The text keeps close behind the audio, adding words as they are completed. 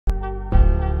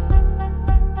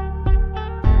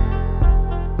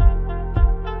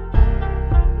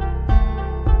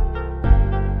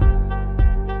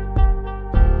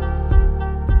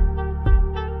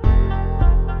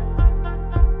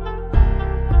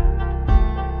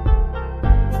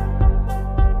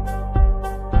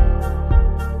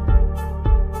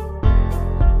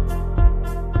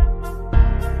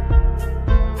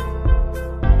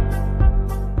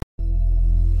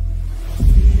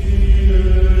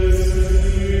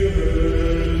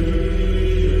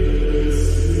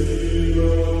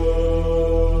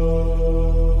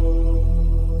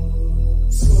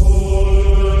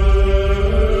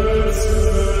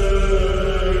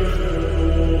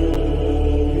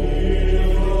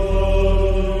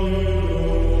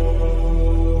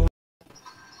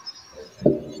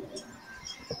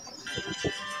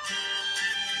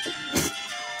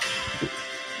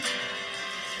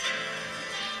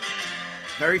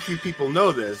very few people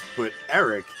know this, but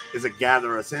Eric is a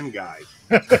gather us in guy.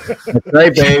 That's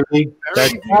right, baby. Very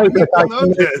few people know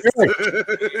this.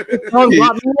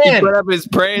 He put up his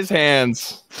praise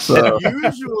hands. So.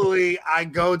 Usually I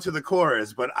go to the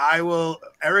chorus, but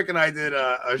Eric and I did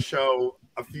a show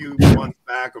a few months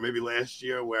back, or maybe last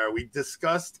year, where we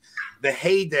discussed the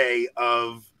heyday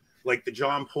of like the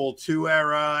John Paul II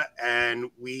era,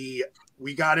 and we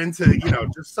got into,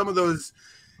 just some of those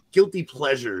guilty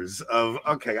pleasures of,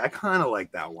 okay, I kind of like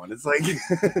that one. It's like,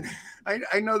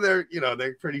 I know they're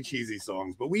pretty cheesy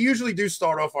songs, but we usually do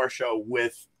start off our show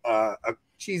with a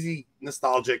cheesy,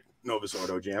 nostalgic Novus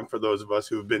Ordo jam for those of us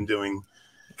who have been doing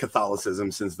Catholicism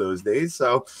since those days.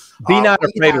 So Be Not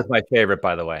Afraid was my favorite,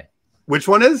 by the way. Which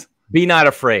one is? Be Not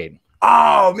Afraid.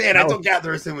 Oh, man, I thought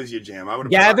Gather Us In was your jam.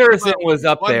 Gather Us In was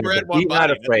up there. Be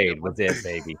Not Afraid was it,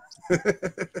 baby.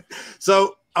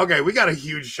 So, okay, we got a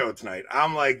huge show tonight.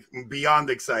 I'm like beyond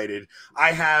excited.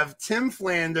 I have Tim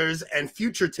Flanders and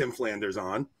future Tim Flanders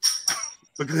on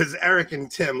because Eric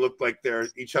and Tim look like they're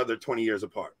each other 20 years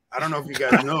apart. I don't know if you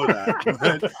guys know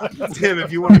that, but Tim,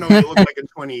 if you want to know what you look like in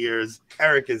 20 years,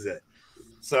 Eric is it.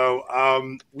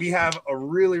 So we have a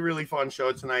really, really fun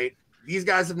show tonight. These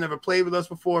guys have never played with us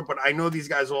before, but I know these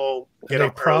guys all get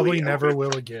up probably early never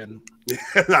will again.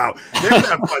 No, they're gonna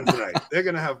have fun tonight. They're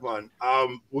gonna have fun.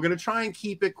 We're gonna try and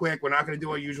keep it quick. We're not gonna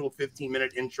do our usual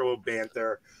 15-minute intro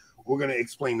banter. We're gonna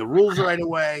explain the rules right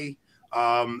away.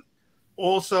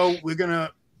 Also, we're gonna.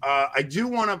 I do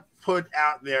want to put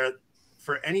out there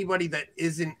for anybody that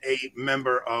isn't a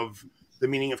member of the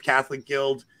Meaning of Catholic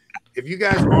Guild. If you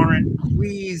guys aren't,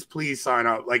 please sign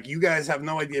up. Like, you guys have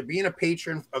no idea. Being a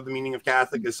patron of the Meaning of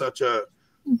Catholic is such a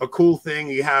cool thing.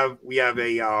 We have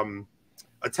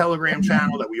a Telegram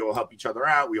channel that we all help each other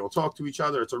out. We all talk to each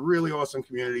other. It's a really awesome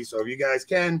community. So if you guys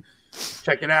can,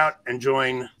 check it out and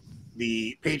join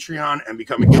the Patreon and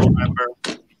become a guild member.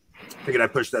 Figured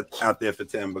I'd push that out there for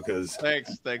Tim because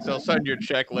thanks. I'll send you a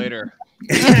check later.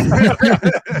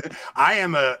 I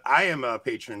am a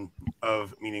patron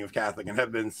of Meaning of Catholic and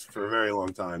have been for a very long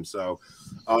time. So,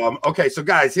 okay, so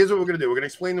guys, here's what we're gonna do. We're gonna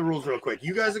explain the rules real quick.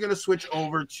 You guys are gonna switch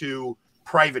over to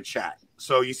private chat.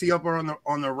 So you see up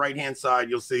on the right hand side,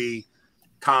 you'll see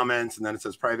comments, and then it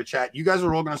says private chat. You guys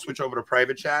are all gonna switch over to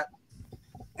private chat,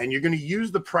 and you're gonna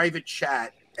use the private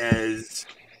chat as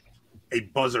a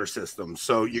buzzer system.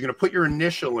 So you're going to put your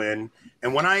initial in,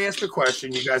 and when I ask a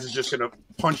question, you guys are just going to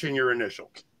punch in your initial.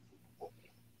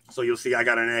 So you'll see I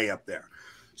got an A up there.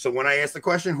 So when I ask the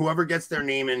question, whoever gets their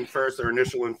name in first, their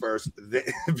initial in first,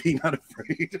 be not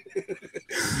afraid.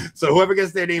 So whoever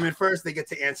gets their name in first, they get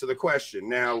to answer the question.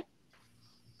 Now,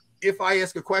 if I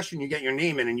ask a question, you get your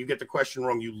name in, and you get the question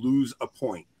wrong, you lose a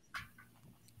point.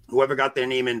 Whoever got their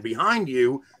name in behind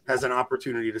you has an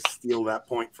opportunity to steal that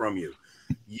point from you.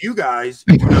 You guys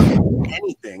do not do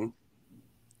anything,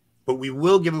 but we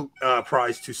will give a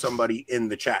prize to somebody in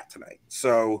the chat tonight.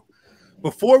 So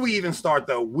before we even start,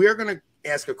 though, we're going to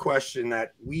ask a question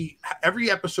that every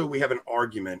episode we have an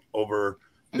argument over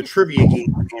the trivia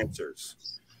game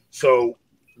answers. So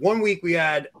one week we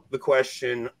had the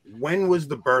question, when was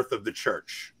the birth of the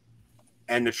church?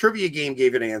 And the trivia game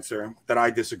gave an answer that I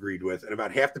disagreed with, and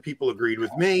about half the people agreed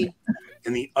with me,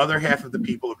 and the other half of the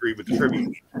people agreed with the trivia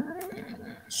game.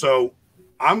 So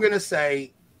I'm going to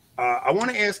say, I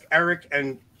want to ask Eric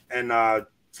and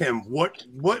Tim, what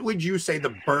would you say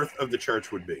the birth of the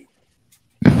church would be?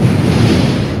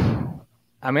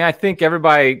 I mean, I think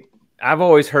I've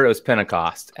always heard it was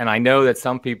Pentecost, and I know that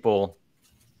some people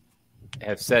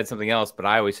have said something else, but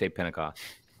I always say Pentecost.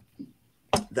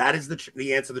 That is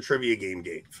the answer the trivia game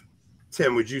gave.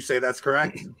 Tim, would you say that's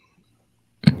correct?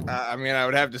 I mean, I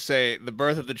would have to say the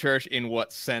birth of the church. In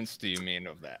what sense do you mean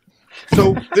of that?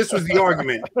 So this was the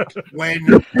argument.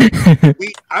 When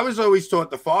I was always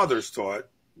taught, the fathers taught,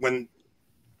 when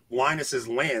Linus's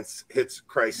lance hits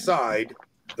Christ's side,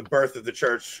 the birth of the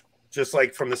church, just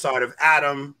like from the side of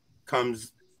Adam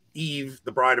comes Eve,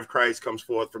 the bride of Christ comes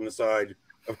forth from the side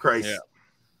of Christ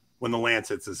when the lance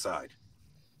hits his side.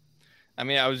 I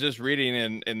mean, I was just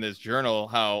reading in this journal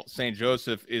how St.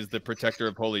 Joseph is the protector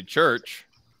of Holy Church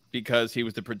because he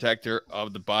was the protector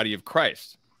of the body of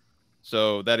Christ.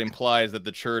 So that implies that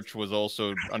the church was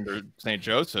also under St.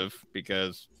 Joseph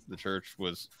because the church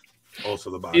was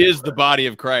also the body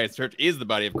of Christ. Church is the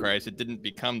body of Christ. It didn't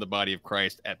become the body of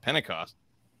Christ at Pentecost.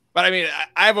 But I mean,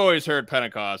 I've always heard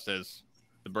Pentecost as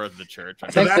the birth of the church. I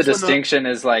think the distinction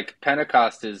is like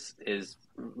Pentecost is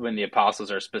when the apostles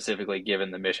are specifically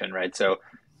given the mission, right? So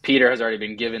Peter has already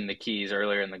been given the keys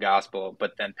earlier in the gospel,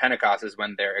 but then Pentecost is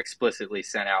when they're explicitly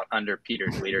sent out under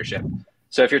Peter's leadership.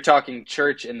 So if you're talking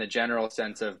church in the general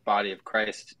sense of body of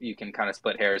Christ, you can kind of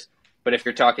split hairs. But if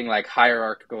you're talking like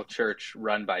hierarchical church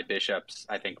run by bishops,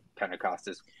 I think Pentecost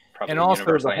is probably and the also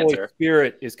universal the Holy answer.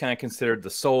 Spirit is kind of considered the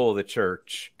soul of the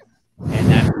church, and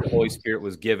that the Holy Spirit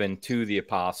was given to the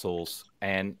apostles.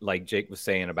 And like Jake was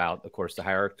saying about, of course, the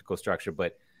hierarchical structure,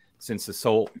 but since the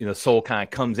soul, the soul kind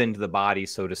of comes into the body,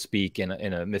 so to speak, in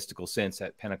a mystical sense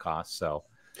at Pentecost. So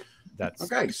that's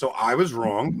okay. So I was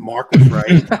wrong. Mark was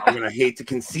right. I'm gonna hate to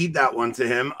concede that one to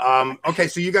him. Okay.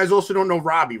 So you guys also don't know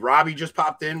Robbie. Robbie just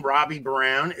popped in. Robbie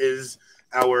Brown is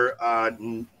our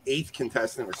 8th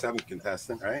contestant or 7th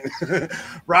contestant, right?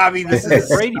 Robbie, this is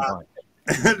Brady.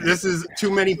 This is too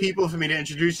many people for me to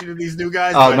introduce you to these new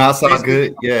guys. Oh, no, it's not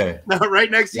good. Yeah. Right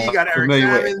next to you, you got Eric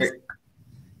Sammons.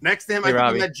 Next to him, Hey, I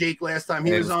think you met Jake last time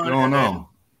he was on. What's going on?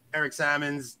 Eric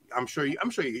Sammons. I'm sure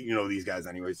you know these guys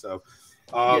anyway. So,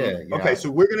 Yeah. okay, so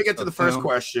we're gonna get to the first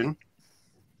question.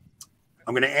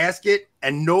 I'm gonna ask it,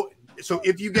 and so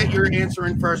if you get your answer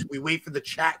in first, we wait for the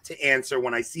chat to answer.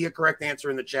 When I see a correct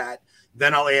answer in the chat,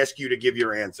 then I'll ask you to give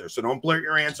your answer. So don't blurt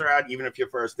your answer out, even if you're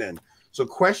first in. So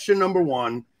question number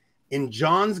 1, in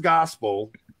John's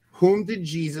gospel, whom did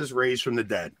Jesus raise from the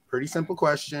dead? Pretty simple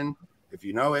question. If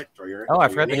you know it, throw your I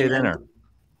forgot to hit enter.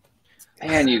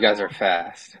 Man, you guys are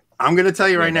fast. I'm going to tell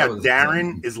you right now,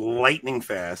 Darren is lightning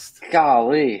fast.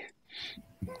 Golly.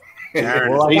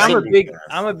 Darren Well, is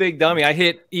I'm a big dummy. I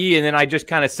hit E and then I just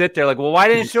kind of sit there like, well, why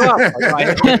didn't it show up? Like,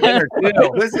 I hit enter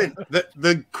too. Listen,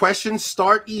 the questions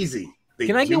start easy.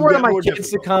 Can I get one of my kids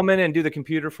to come in and do the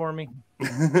computer for me?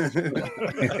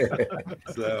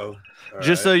 So,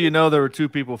 just so you know, there were 2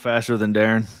 people faster than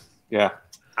Darren. Yeah.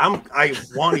 I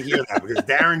want to hear that because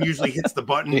Darren usually hits the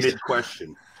button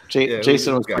mid-question.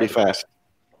 Jason was pretty fast.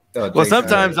 Well,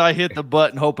 sometimes I hit the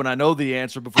button hoping I know the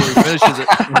answer before he finishes it.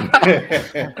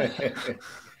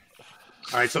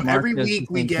 All right, so every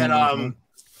week we get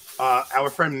our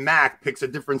friend Mac picks a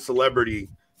different celebrity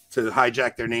to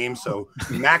hijack their name. So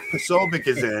Mac Pasovic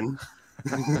is in.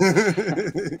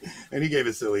 And he gave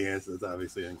a silly answer. That's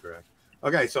obviously incorrect.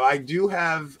 Okay, so I do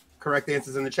have correct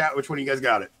answers in the chat. Which one of you guys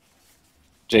got it?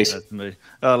 Jason. That's me.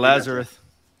 Lazarus.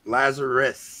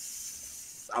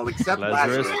 Lazarus. I'll accept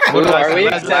Lazarus. Are we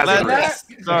accepting that?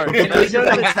 Sorry.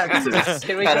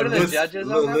 Can we go to the judges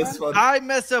on that one? I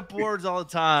mess up words all the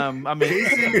time. I mean,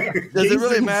 does it really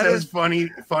Jason matter? says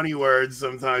funny words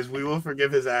sometimes. We will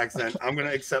forgive his accent. I'm going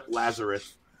to accept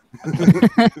Lazarus.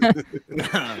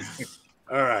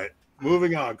 All right.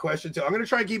 Moving on. Question 2. I'm going to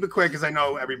try and keep it quick because I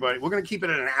know everybody. We're going to keep it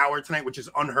at an hour tonight, which is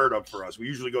unheard of for us. We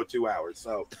usually go 2 hours.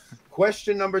 So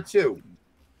question number 2.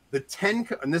 The 10,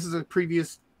 and this has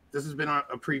been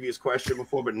a previous question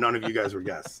before, but none of you guys were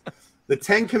guests. The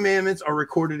 10 Commandments are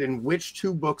recorded in which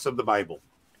 2 books of the Bible?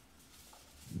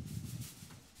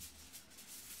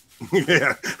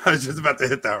 Yeah, I was just about to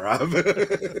hit that, Rob.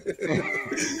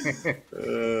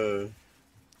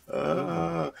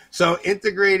 So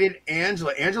integrated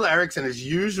Angela Erickson is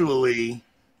usually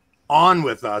on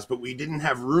with us, but we didn't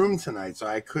have room tonight, so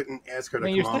I couldn't ask her to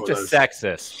come on with us. You're such a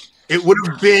sexist. It would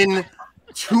have been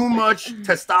too much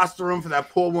testosterone for that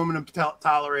poor woman to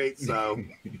tolerate. So,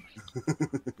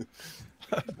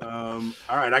 all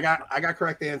right, I got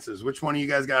correct answers. Which one of you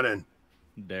guys got in?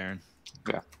 Darren.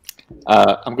 Yeah.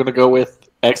 I'm going to go with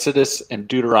Exodus and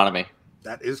Deuteronomy.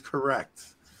 That is correct.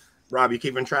 Rob, you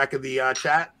keeping track of the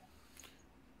chat?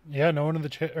 Yeah, no one in the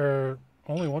chat, or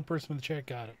only one person in the chat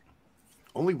got it.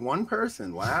 Only one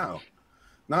person. Wow.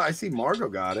 No, I see Margot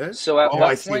got it. So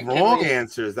I see wrong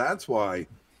answers. That's why.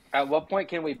 At what point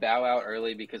can we bow out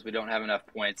early because we don't have enough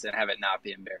points and have it not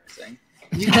be embarrassing?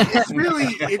 It's really,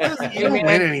 it doesn't. You don't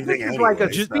win anything. It's like a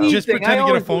Just speed thing. pretend I to get a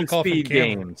always phone do call from speed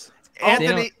Cameron. games.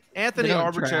 Anthony don't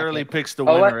arbitrarily track picks the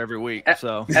Oh, winner every week.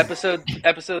 So Episode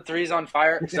 3's on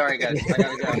fire. Sorry guys, I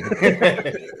gotta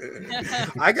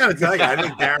go. I gotta tell you, I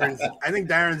think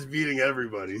Darren's beating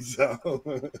everybody.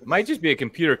 So Might just be a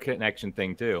computer connection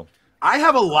thing too. I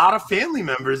have a lot of family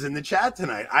members in the chat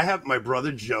tonight. I have my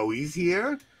brother Joey's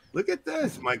here. Look at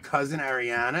this. My cousin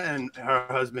Ariana and her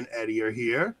husband Eddie are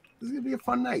here. This is gonna be a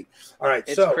fun night. All right,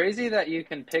 It's so crazy that you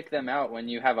can pick them out when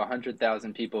you have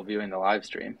 100,000 people viewing the live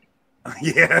stream.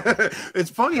 yeah, it's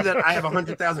funny that I have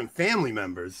 100,000 family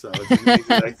members, so it's amazing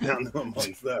that I found them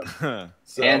amongst them.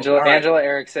 So, Angela all right.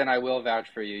 Erickson, I will vouch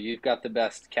for you. You've got the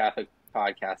best Catholic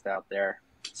podcast out there.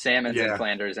 Sammons and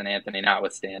Flanders and Anthony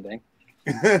notwithstanding.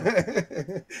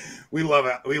 We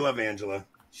love Angela.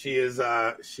 She is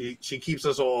she keeps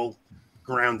us all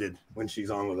grounded when she's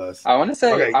on with us. I want to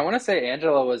say Okay.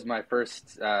 Angela was my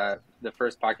first the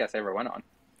first podcast I ever went on.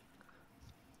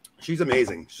 She's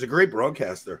amazing. She's a great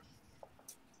broadcaster.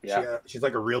 Yeah. She's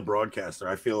like a real broadcaster.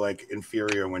 I feel like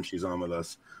inferior when she's on with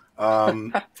us.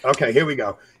 Okay, here we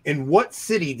go. In what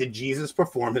city did Jesus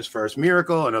perform his first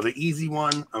miracle? Another easy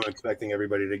one. I'm expecting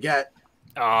everybody to get.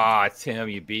 Ah, Tim,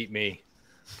 you beat me.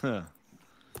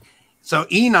 So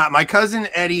Enoch, my cousin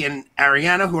Eddie and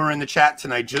Ariana, who are in the chat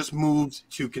tonight, just moved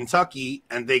to Kentucky,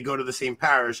 and they go to the same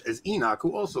parish as Enoch,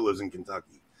 who also lives in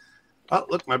Kentucky. Oh,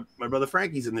 look, my brother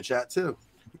Frankie's in the chat too,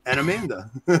 and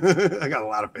Amanda. I got a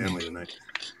lot of family tonight.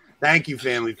 Thank you,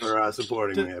 family, for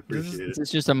supporting me. I appreciate it. It's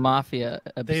just a mafia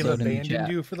They've episode in the abandoned chat.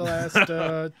 you for the last.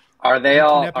 Are they 18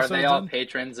 all episodes in?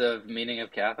 patrons of Meaning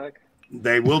of Catholic?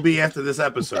 They will be after this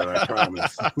episode, I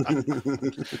promise.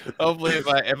 Hopefully,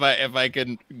 if I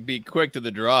can be quick to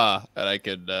the draw, and I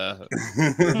could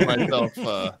prove myself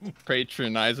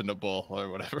patronizable or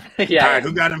whatever. Yeah. All right,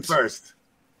 who got him first?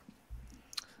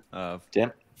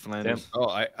 Tim. Flanders. Oh,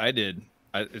 I did.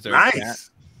 Is there a chat?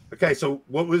 Nice. Okay, so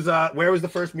what was where was the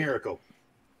first miracle?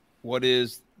 What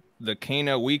is the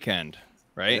Cana weekend?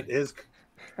 Right. It is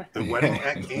the wedding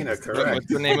at Cana, correct? What's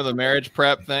the name of the marriage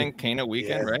prep thing? Cana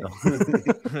weekend, Yeah.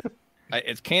 right?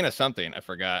 It's Cana something. I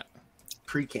forgot.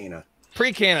 Pre-Cana.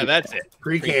 Pre-Cana. That's it.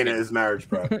 Pre-Cana is marriage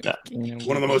prep.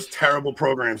 One of the most terrible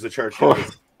programs the church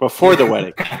has. Before the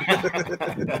wedding.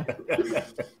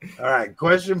 All right,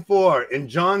 question 4. In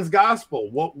John's gospel,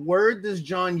 what word does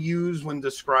John use when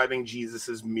describing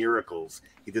Jesus's miracles?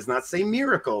 He does not say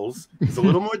miracles. It's a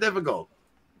little more difficult.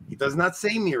 He does not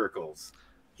say miracles.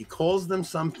 He calls them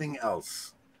something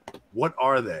else. What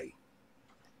are they?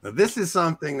 Now, this is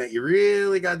something that you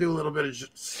really got to do a little bit of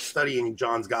studying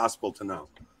John's gospel to know.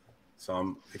 So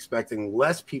I'm expecting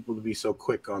less people to be so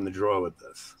quick on the draw with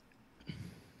this.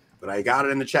 But I got it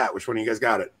in the chat. Which one of you guys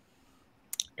got it?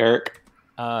 Eric.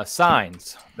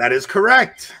 Signs. That is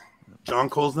correct. John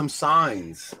calls them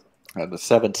signs. The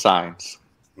 7 signs.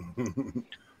 All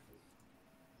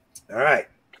right.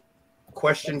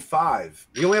 Question 5.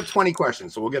 We only have 20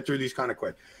 questions, so we'll get through these kind of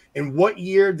quick. In what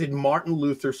year did Martin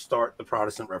Luther start the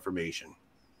Protestant Reformation?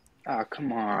 Oh,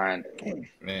 come on. Man,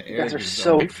 You guys Eric are is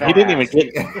so dumb. fast. He didn't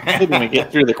even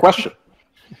get through the question.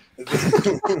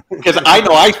 Because I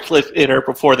know I split in her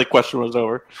before the question was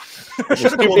over. There's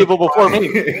 2 people before me.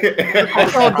 I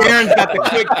thought Darren's got the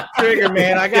quick trigger,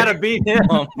 man. I gotta beat him.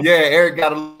 Yeah, Eric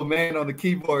got a little man on the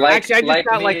keyboard. Actually, I just like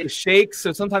got me- like the shakes,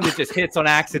 so sometimes it just hits on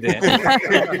accident.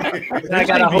 And I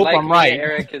gotta hope Like I'm me, right.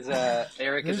 Eric is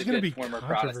There's a gonna be good former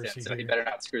controversy Protestant, so he here. better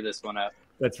not screw this one up.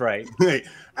 That's right. Hey,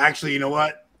 actually, you know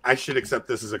what? I should accept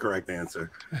this as a correct answer.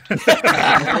 You get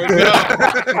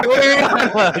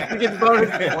the bonus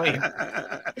point.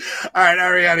 All right,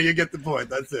 Ariana, you get the point.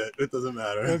 That's it. It doesn't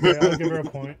matter. Okay, I'll give her a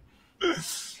point.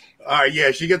 All right,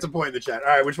 yeah, she gets a point in the chat. All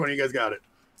right, which one of you guys got it?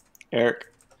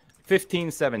 Eric.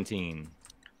 1517.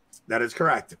 That is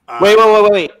correct.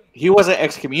 Wait. He wasn't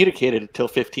excommunicated until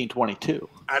 1522.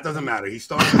 That doesn't matter. He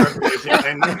started the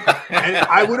Reformation, and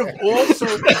I would have also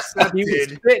He was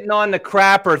accepted. spitting on the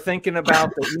crapper, thinking about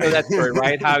the, you know that story,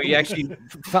 right? How he actually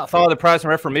followed the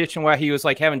Protestant Reformation, where he was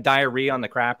like having diarrhea on the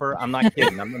crapper. I'm not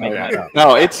kidding. I'm not making that up.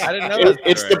 No, it's I didn't know that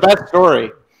it's story. the best story.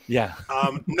 Yeah.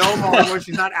 No, Margo,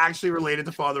 she's not actually related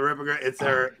to Father Ripperger. It's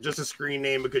her just a screen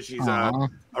name because she's a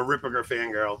Ripperger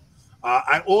fangirl.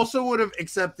 I also would have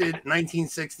accepted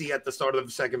 1960 at the start of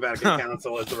the Second Vatican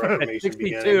Council as the Reformation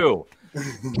began. 62.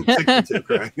 62,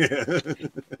 correct?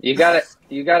 You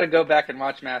gotta go back and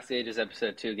watch Mass Ages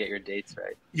episode 2, get your dates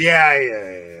right.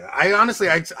 Yeah. I honestly,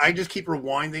 I just keep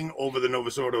rewinding over the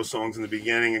Novus Ordo songs in the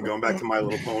beginning and going back to My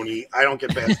Little Pony. I don't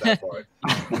get past that part.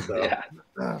 So. Yeah.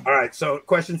 All right. So,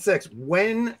 question 6: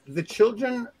 when the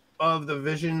children of the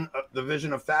vision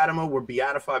of Fatima were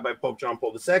beatified by Pope John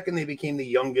Paul II, they became the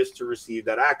youngest to receive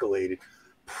that accolade.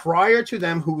 Prior to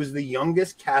them, who was the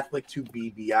youngest Catholic to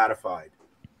be beatified?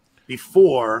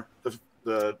 Before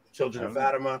the children of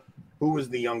Fatima, who was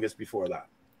the youngest before that?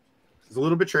 It's a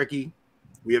little bit tricky.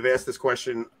 We have asked this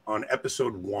question on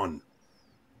episode 1.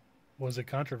 Was it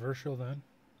controversial then?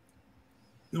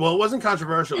 Well, it wasn't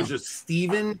controversial. It was just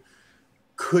Stephen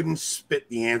couldn't spit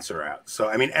the answer out. So,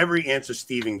 I mean, every answer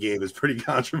Stephen gave is pretty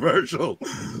controversial.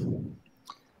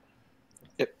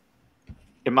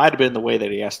 It might have been the way that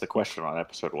he asked the question on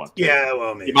episode 1. Yeah,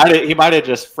 well, maybe. He might have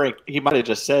just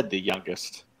said the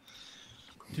youngest.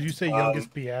 Did you say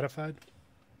youngest beatified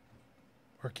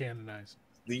or canonized?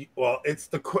 It's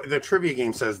the trivia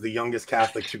game says the youngest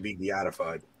Catholic should be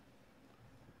beatified.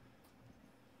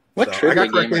 What trivia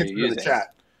game are you using? The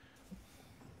chat.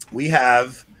 We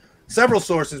have several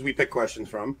sources we pick questions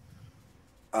from.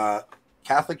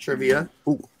 Catholic trivia.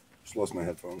 Ooh, just lost my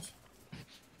headphones.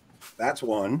 That's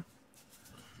one.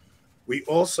 We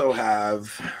also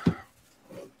have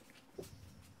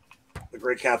the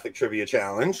Great Catholic Trivia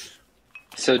Challenge.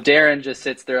 So Darren just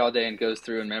sits there all day and goes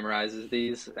through and memorizes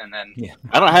these, and then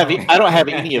I don't have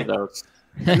any of those.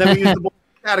 And then we use the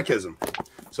Catechism.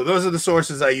 So those are the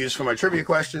sources I use for my trivia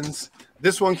questions.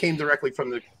 This one came directly from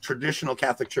the traditional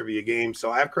Catholic trivia game.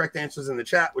 So I have correct answers in the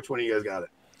chat. Which one of you guys got it?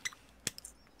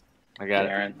 I got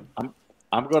Darren. it.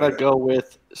 I'm going to go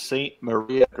with Saint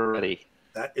Maria Goretti.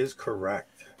 That is correct.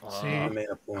 See,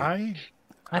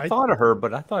 I thought of her,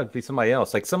 but I thought it'd be somebody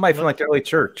else, like somebody from like the early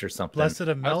church or something. Blessed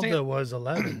Imelda was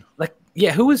 11. Like,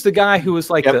 yeah, who was the guy who was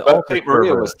like the ultimate Saint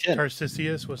Maria pervert? was 10.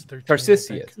 Tarsicius was 13.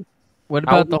 Tarcisius. What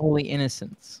about the Holy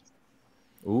Innocents?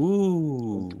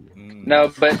 Ooh.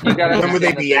 No, but you got to. When were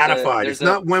they beatified? It's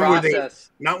not when were they. process.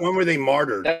 Not when were they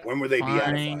martyred. When were they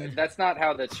Fine. beatified? That's not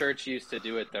how the church used to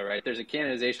do it, though, right? There's a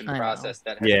canonization I know. process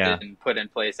that has Yeah. been put in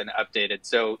place and updated.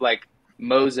 So, like,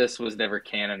 Moses was never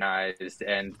canonized,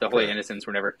 and the Holy Innocents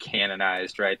were never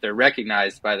canonized, right? They're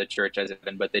recognized by the church as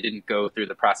even, but they didn't go through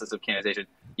the process of canonization.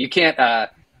 You can't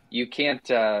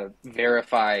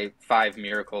verify 5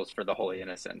 miracles for the Holy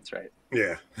Innocents, right?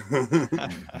 Yeah.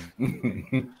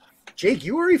 Jake,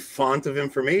 you are a font of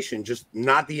information, just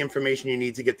not the information you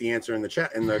need to get the answer in the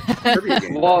chat in the trivia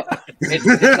game. Well, it's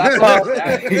not about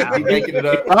that. He's making it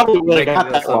up. Probably would Making have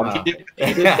it got that up one. somehow. He did,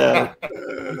 You I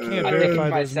can't think verify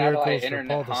my those satellite miracles for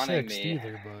internet Paul haunting VI me.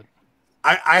 either, but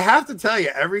I have to tell you,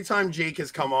 every time Jake has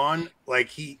come on, like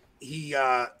he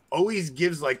always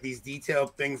gives like these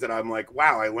detailed things that I'm like,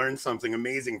 wow, I learned something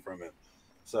amazing from it.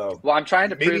 So Well, I'm trying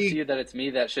to prove Maybe- to you that it's me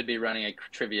that should be running a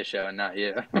trivia show and not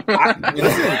you.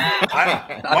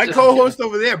 my co-host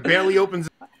over there barely opens.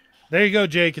 there you go,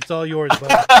 Jake. It's all yours, bud.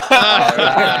 All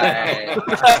right.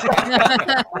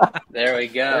 There we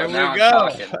go. There we now go.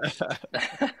 I'm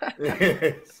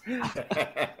talking.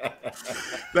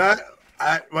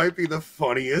 That might be the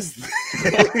funniest.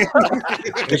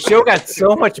 The show got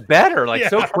so much better, like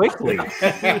so quickly.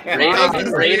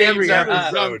 Ratings Every are up.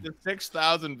 episode. To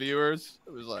 6,000 viewers.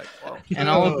 It was like, oh. And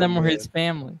all of them were his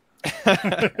family.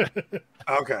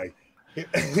 Okay. Yeah,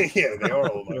 they are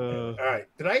all. All right.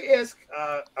 Did I ask?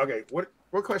 Okay. What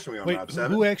question are we on, Wait, Rob?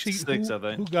 7? who actually? 6, I Who,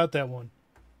 think. who got that one?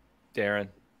 Darren.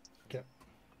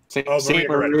 Saint Maria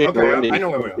Maria Goretti. Goretti. Okay, I know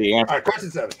where we was the are. answer. All right.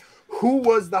 Question 7. Who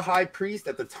was the high priest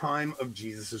at the time of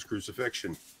Jesus'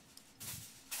 crucifixion?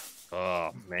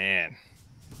 Oh, man.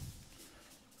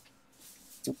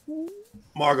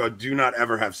 Margot, do not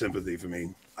ever have sympathy for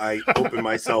me. I open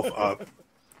myself up.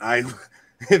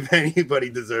 If anybody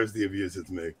deserves the abuse, it's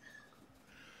me.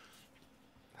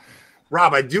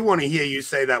 Rob, I do want to hear you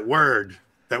say that word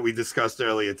that we discussed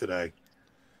earlier today.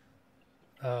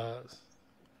 Hold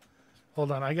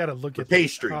on, I gotta look The at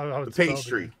pastry. how The it's spelled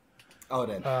pastry. again. Oh,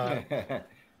 that.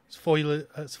 It's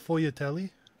Fogliatelli.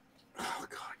 Oh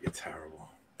God, you're terrible.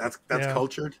 That's Yeah.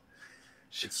 cultured.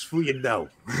 It's for you know.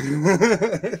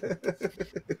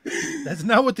 That's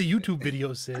not what the YouTube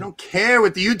video I said. don't care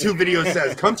what the YouTube video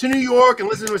says. Come to New York and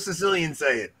listen to a Sicilian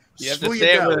say it. You have Sfoo to you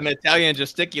say it know. with an Italian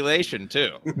gesticulation,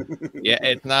 too. Yeah,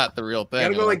 it's not the real thing. You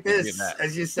gotta go I like won't give you this that.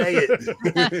 as you say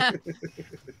it.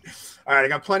 All right, I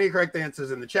got plenty of correct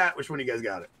answers in the chat. Which one of you guys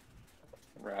got it?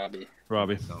 Robbie.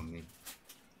 Robbie. It's on me.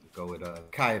 Go with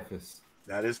Caiaphas.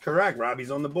 That is correct. Robbie's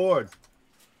on the board.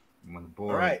 I'm on the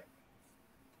board. All right.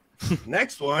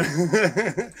 Next one.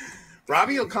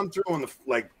 Robbie will come through on the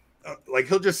like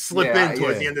he'll just slip in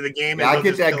towards the end of the game. Yeah, and I he'll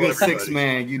get just that kill good everybody.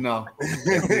 6-man, you know.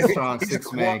 That good strong He's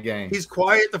 6-man game. He's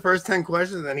quiet the first 10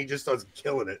 questions, and then he just starts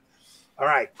killing it. All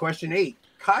right, question 8.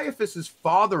 Caiaphas's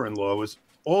father-in-law was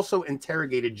also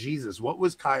interrogated Jesus. What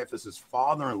was Caiaphas's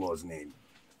father-in-law's name?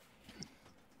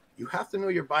 You have to know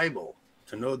your Bible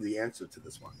to know the answer to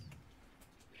this one.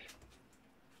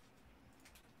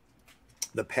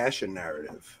 The Passion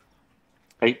narrative.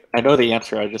 I know the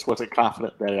answer. I just wasn't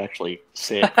confident that I actually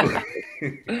said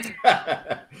it.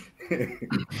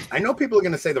 I know people are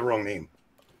going to say the wrong name.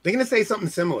 They're going to say something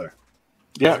similar.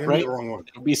 Yeah, It's gonna be right. the wrong one.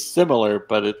 It'll be similar,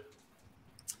 but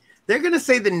They're going to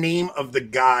say the name of the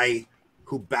guy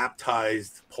who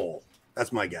baptized Paul.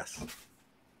 That's my guess.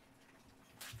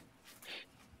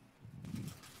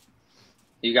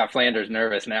 You got Flanders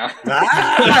nervous now.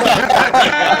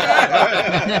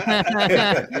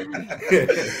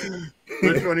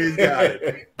 Which one of you got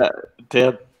it?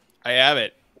 Tim. I have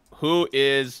it. Who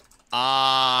is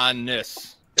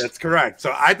Annas? That's correct.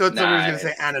 So I thought somebody was going to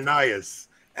say Nice. Ananias.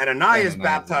 Ananias Ananias,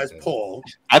 baptized okay. Paul.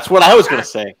 That's what I was going to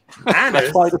say. Annas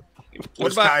That's why. What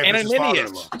was about Caiaphas's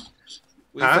Ananias? father-in-law.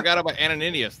 We Huh? forgot about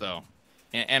Ananias, though.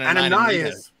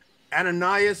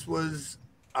 Ananias was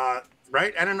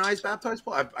right. Ananias baptized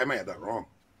Paul. I might have that wrong.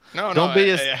 No, Don't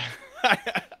be I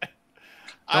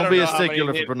Don't be know a how many stickler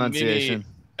for mini pronunciation.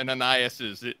 Ananias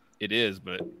is it is,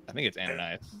 but I think it's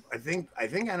Ananias. I think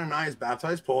Ananias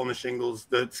baptized Paul, and the shingles,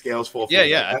 the scales fall.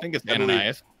 Yeah, I think it's I believe-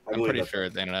 Ananias. I I'm believe pretty that's sure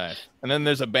it's Ananias. And then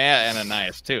there's a bad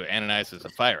Ananias too. Ananias is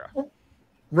Sapphira.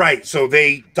 Right. So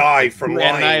they die from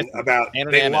lying Ananias- about. They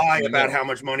Ananias, lie you about know. how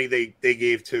much money they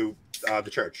gave to the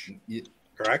church.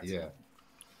 Correct. Yeah.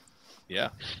 Yeah.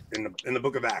 In the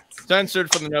Book of Acts.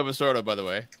 Censored from the Novus Ordo, by the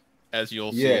way, as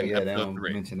you'll see in They episode don't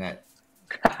 3. mention that.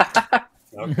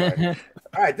 Okay.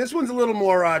 All right. This one's a little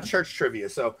more church trivia.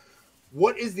 So,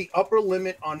 what is the upper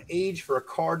limit on age for a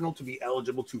cardinal to be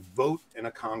eligible to vote in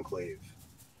a conclave?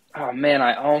 Oh man,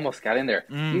 I almost got in there.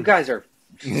 You guys are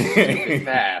stupid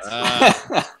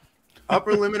fast.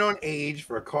 Upper limit on age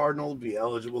for a cardinal to be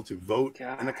eligible to vote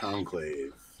in a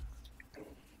conclave.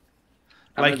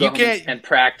 I'm Like, gonna you go home can't- and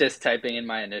practice typing in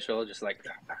my initial, just like.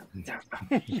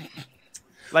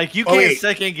 Like, you Oh, can't wait.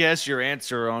 second guess your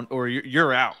answer on, or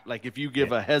you're out. Like, if you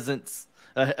give a hesitance,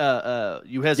 you hesitate.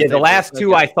 Yeah, the for a last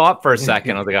two second. I thought for a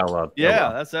second. I was like, I love.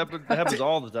 Yeah, that happens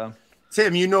all the time.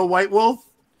 Tim, you know White Wolf?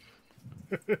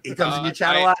 He comes in your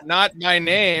chat a lot. Not my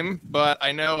name, but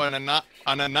I know an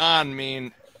anon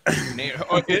mean. Name.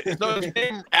 So his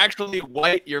name actually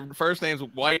White. Your first name's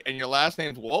White and your last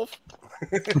name's Wolf.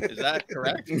 Is that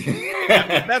correct?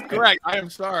 That's correct. I am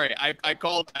sorry. I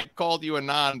called you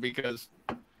anon because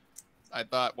I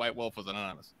thought White Wolf was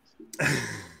anonymous.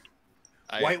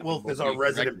 White Wolf is our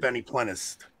resident Benny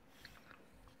Plenist.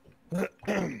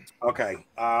 Okay.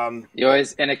 You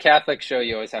always in a Catholic show,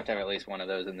 you always have to have at least one of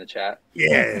those in the chat.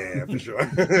 Yeah, for sure.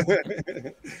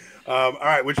 All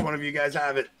right, which one of you guys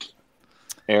have it?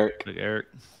 Eric.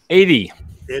 80.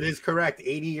 It is correct.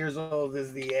 80 years old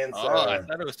is the answer. Oh, I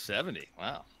thought it was 70.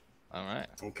 Wow. All right.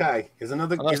 Okay. Here's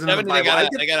another. Well, Here's another 70, Bible.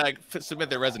 they gotta submit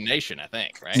their resignation, I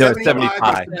think, right? No, 75%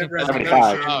 75. resignation.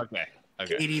 Oh, okay.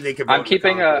 Okay. 80 they could. I'm vote in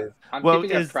keeping the conclave.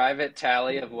 keeping a private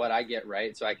tally of what I get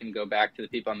right, so I can go back to the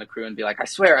people on the crew and be like, I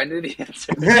swear I knew the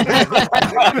answer.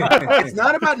 It's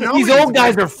not about knowing. These old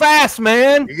guys are fast,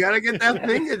 man. You gotta get that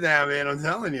finger down, man. I'm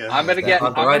telling you. I'm gonna That get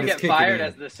arthritis kicking fired in.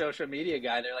 as the social media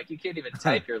guy. They're like, you can't even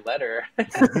type your letter. All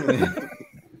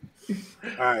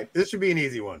right, this should be an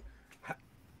easy one.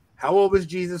 How old was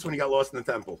Jesus when he got lost in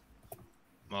the temple?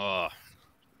 Oh,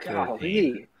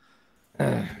 Golly.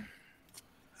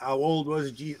 How old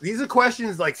was Jesus? These are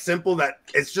questions like simple that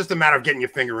it's just a matter of getting your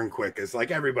finger in quick. It's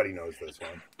like everybody knows this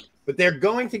one, but they're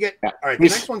going to get. All right, the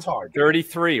next one's hard.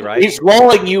 33, right? He's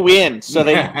rolling you in, so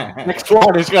the next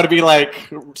one is going to be like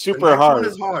super The next hard. one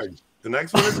is hard. The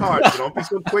next one is hard. So don't be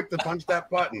so quick to punch that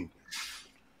button.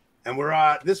 And we're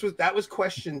that was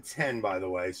question 10, by the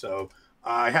way. So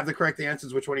I have the correct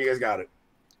answers. Which one of you guys got it?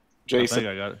 I think Jason.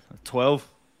 I got it. 12.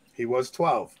 He was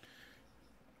 12.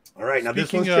 All right, now this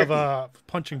Speaking one's of tricky.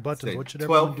 punching buttons, Say what should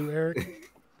 12. everyone do,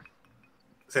 Eric?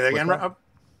 Say that again, What's Rob.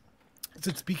 I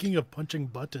said, speaking of punching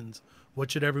buttons, what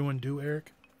should everyone do,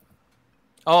 Eric?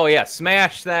 Oh yeah,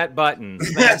 smash that button.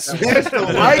 Smash the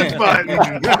like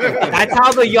button. That's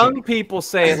how the young people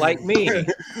say it, like me.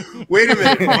 Wait a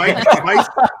minute.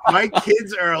 My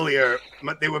kids earlier,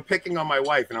 they were picking on my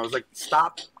wife, and I was like,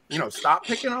 stop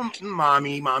picking on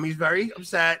mommy. Mommy's very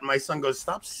upset. And my son goes,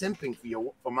 stop simping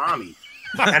for mommy.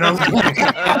 And I'm like,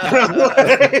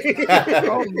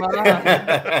 Oh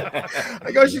my!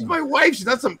 I go, she's my wife. She's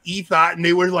not some e-thought. And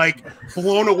they were like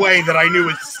blown away that I knew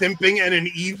what simping and an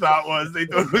e-thought was. They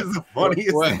thought it was the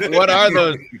funniest thing. what are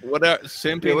those? What are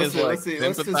simping Yeah, is like what's the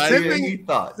sympathizing? Simping-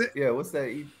 e-thought? Yeah, what's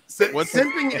that?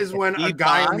 Simping is when a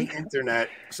guy on the e-thought? internet.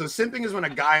 So simping is when a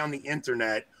guy on the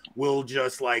internet will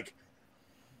just like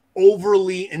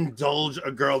overly indulge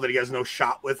a girl that he has no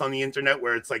shot with on the internet,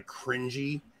 where it's like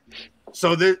cringy.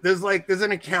 So there's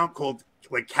an account called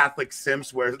like Catholic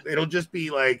Simps where it'll just be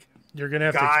like, You're going to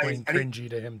have Guys, to explain cringy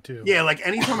to him, too. yeah, like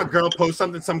anytime a girl posts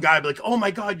something, some guy will be like, oh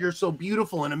my God, you're so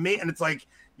beautiful and amazing. And it's like,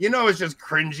 it's just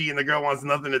cringy and the girl wants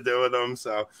nothing to do with them.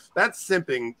 So that's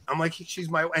simping. I'm like, she's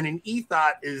my, and an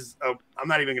e-thought is, I'm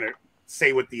not even going to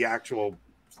say what the actual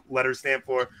letters stand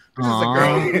for. It's just a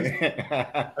girl who's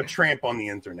a tramp on the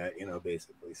internet,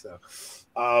 basically. So,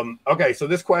 okay. So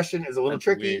this question is a little That's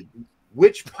tricky. weird.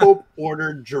 Which pope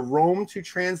ordered Jerome to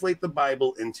translate the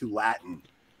Bible into Latin?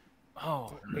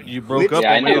 Oh, you broke up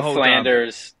Yeah, I on me knew the whole time.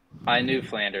 Flanders. I knew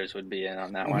Flanders would be in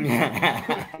on that one.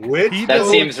 Which He That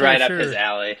knows seems for right up sure. his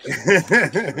alley.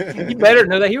 You better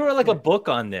know that he wrote like a book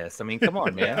on this. I mean, come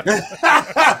on, man.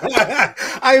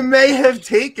 I may have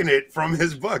taken it from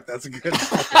his book. That's a good.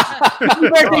 You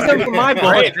better take something from my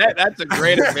book. Great. That's a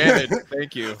great advantage.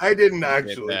 Thank you. I didn't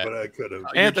actually, that. but I could have.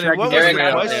 Anthony, You're what was tracking the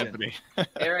down question? Anthony.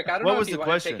 Eric, I don't What know was if you the want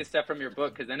to question? take a step from your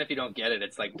book, because then if you don't get it,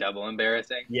 it's like double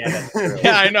embarrassing. Yeah, that's true.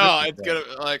 Yeah, I know. It's gonna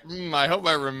like. I hope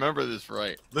I remember this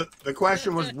right. The the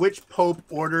question was, which pope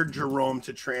ordered Jerome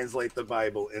to translate the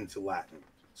Bible into Latin?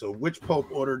 So which pope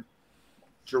ordered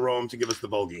Jerome to give us the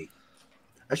Vulgate?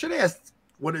 I should have asked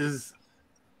what is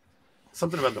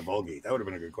something about the Vulgate. That would have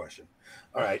been a good question.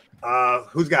 All right.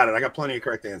 Who's got it? I got plenty of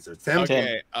correct answers. Tim?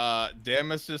 Okay.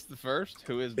 Damasus the First.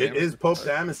 Who is Damasus? It is Pope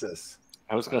Damasus.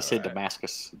 I was going to say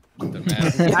Damascus.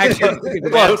 Actually,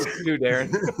 Damascus too,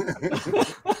 Darren.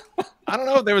 I don't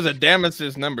know if there was a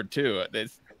Damasus number 2.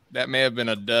 That may have been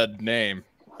a dud name.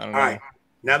 I don't know. All right.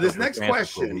 Now, this next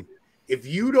question, if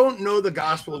you don't know the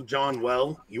Gospel of John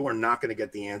well, you are not going to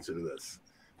get the answer to this.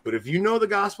 But if you know the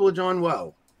Gospel of John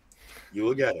well, you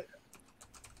will get it.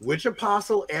 Which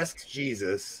apostle asks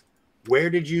Jesus,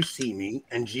 "Where did you see me?"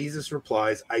 And Jesus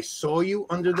replies, "I saw you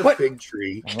under the fig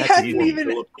tree." He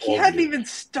hadn't even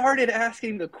started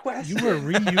asking the question. You were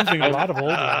reusing a lot of old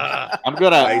ones.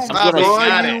 I saw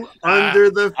you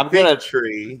under the fig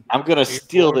tree. I'm gonna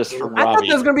steal this from Robbie. I thought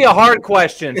this was gonna be a hard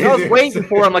question. So I was waiting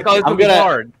for him. Like, oh, it's gonna be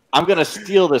hard. I'm gonna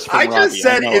steal this from Robbie. I just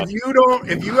said if you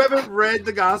haven't read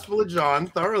the Gospel of John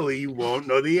thoroughly, you won't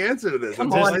know the answer to this.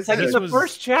 Come on, it's like in the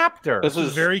first chapter. This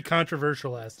was very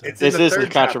controversial last time. This is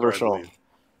controversial.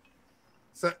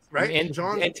 So, right? And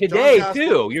John, today, John's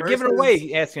too. You're giving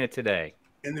away asking it today.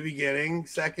 In the beginning.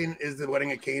 Second is the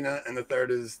wedding at Cana. And the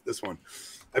third is this one.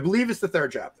 I believe it's the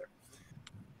third chapter.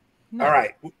 No. All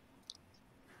right.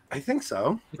 I think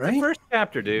so. It's the first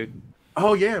chapter, dude.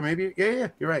 Oh, yeah. Maybe. Yeah.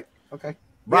 You're right. Okay.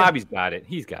 Robbie's got it.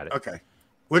 He's got it. Okay.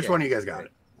 Which one of you guys got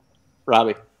it?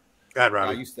 Robbie. Go ahead,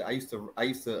 Robbie. I used to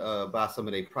buy some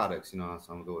of their products, so I'm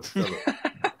gonna go with Philip.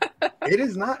 It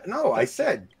is not. No, I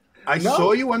said I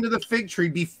saw you under the fig tree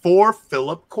before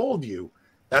Philip called you.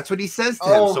 That's what he says to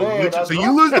him. So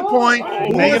you lose the point.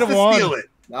 Who wants to steal it?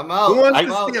 I'm out. Who wants to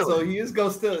steal so it? he is gonna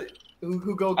steal it.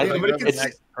 Who go get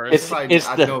it? It's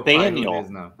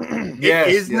Nathaniel. It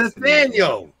is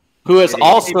Nathaniel. Who is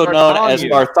also known as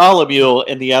Bartholomew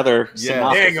in the other.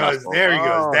 Yeah, there he goes. There he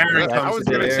goes. Darren comes. I was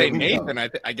going to say Nathan.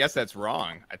 I guess that's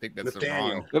wrong. I think that's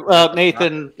wrong.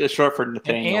 Nathan is short for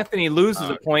Nathaniel. And Anthony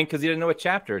loses a point because he didn't know what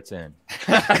chapter it's in.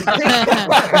 I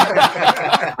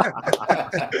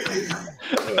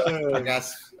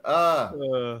guess.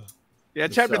 Yeah,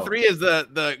 chapter 3 is the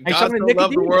God so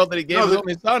loved the world that he gave his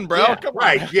only son, bro. Yeah, Come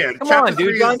right, on. yeah. Come chapter on, dude.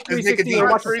 3 John is 3:16.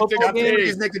 Watch the football game.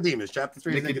 Is Nicodemus. Chapter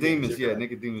 3 is Nicodemus.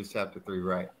 Nicodemus chapter 3,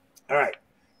 right. All right.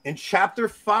 In chapter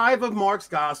 5 of Mark's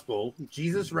gospel,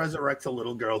 Jesus resurrects a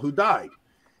little girl who died.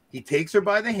 He takes her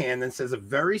by the hand and says a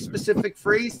very specific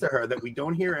phrase to her that we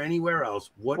don't hear anywhere else.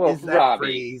 What is that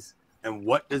phrase and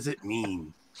what does it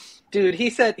mean? Dude, he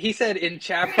said in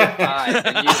chapter 5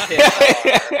 and you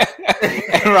hit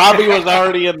Robbie was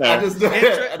already in there. He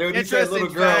said little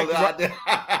girl. Robbie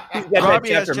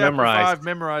has chapter 5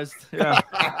 memorized. Yeah.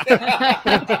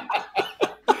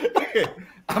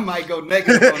 I might go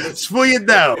negative on this. For you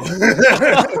down. All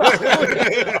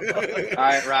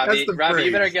right, Robbie,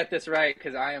 you better get this right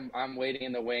because I'm waiting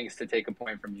in the wings to take a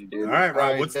point from you, dude. All right,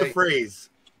 Rob, what's the phrase?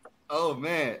 Oh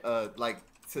man, like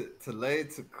Tele,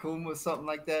 Takuma, something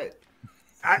like that.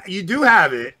 You do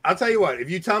have it. I'll tell you what.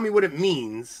 If you tell me what it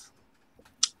means,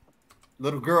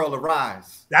 little girl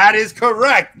arise. That is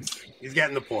correct. He's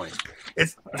getting the point.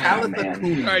 It's Talitha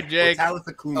Kumi. All right, Jake.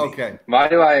 Talitha Kumi. Okay. Why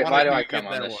do I come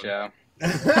on this show?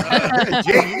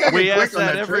 Jake, we ask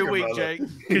that every week, brother. Jake,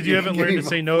 because you haven't learned to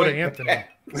say no to Anthony.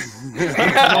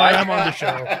 I'm on the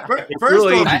show. First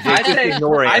really off,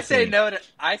 I say no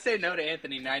to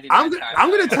Anthony 99 times. I'm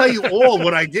going to tell you all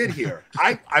what I did here.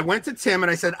 I went to Tim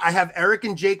and I said, I have Eric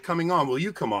and Jake coming on. Will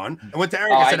you come on? I went to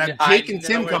Eric. I said, I have Jake and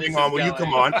Tim coming on. Will you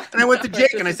come on? And I went to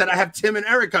Jake and I said, I have Tim and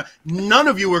Eric. None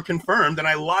of you were confirmed, and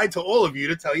I lied to all of you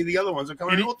to tell you the other ones are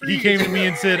coming. He came to me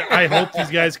and said, I hope these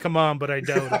guys come on, but I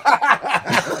doubt it.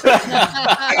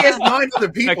 I guess 9 other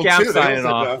people I'm too. signing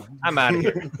off. I'm out of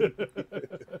here.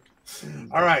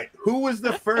 All right. Who was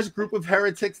the first group of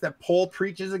heretics that Paul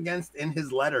preaches against in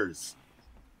his letters?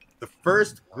 The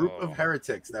first group of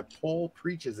heretics that Paul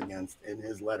preaches against in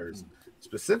his letters,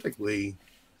 specifically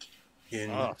in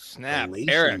Galatians,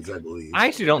 Eric. I believe. I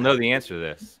actually don't know the answer to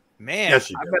this. Man, Yes,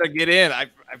 you I do. better get in.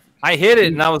 I hit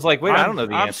it and I was like, wait, I don't know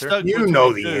the answer. You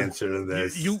know the answer to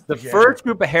this. The first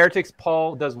group of heretics,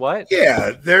 Paul does what?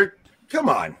 Yeah, they're. Come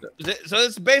on. So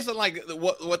it's based on like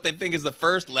what they think is the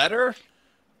first letter.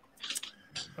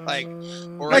 Like,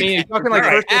 or I mean, you're talking like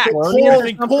Right. First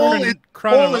Thessalonians or Paul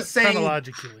is saying,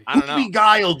 chronologically. I don't know. who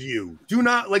beguiled you? Do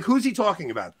not, like, who's he talking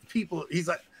about? People, he's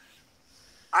like,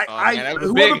 man, that was a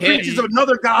whoever big hit. preaches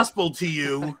another gospel to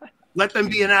you, let them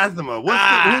be anathema.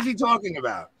 Who's he talking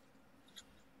about?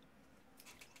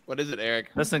 What is it,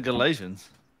 Eric? That's in Galatians.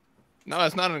 No,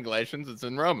 it's not in Galatians. It's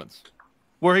in Romans.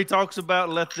 where he talks about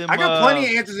let them. I got plenty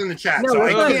of answers in the chat, No, so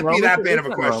it's it not can't be Roman. that bad It's of a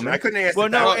not question. Roman. I couldn't ask Well, it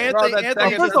no, that way.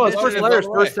 Anthony. First of all, his first letter is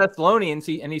away. First Thessalonians,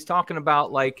 and he's talking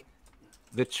about like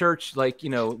the church, like, you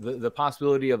know, the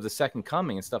possibility of the second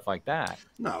coming and stuff like that.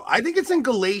 No, I think it's in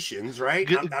Galatians, right?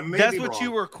 I may That's be what wrong.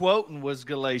 you were quoting was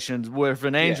Galatians, where if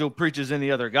an angel preaches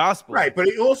any other gospel, Right, but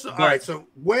he also all right. So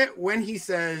when he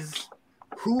says,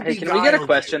 "Who Hey, can we get a beguiled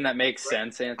question that makes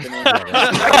sense, Anthony? you?" So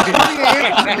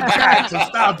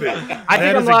stop it. I That think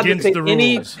I'm is allowed to against say the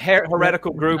any rules.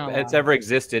 heretical group No. that's ever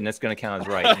existed, and it's going to count as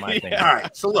right, in my opinion. All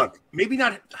right, so look, maybe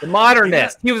not. The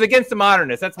modernist. He was against the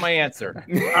modernists. That's my answer.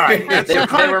 All right,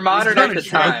 They were modern at the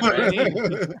time,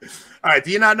 All right,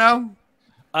 do you not know?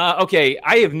 Okay,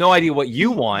 I have no idea what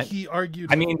you want. He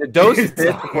argued. I mean, the doses,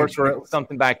 of course, were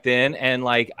something back then, and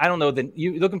like I don't know.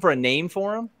 You looking for a name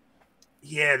for them?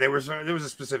 Yeah, there was a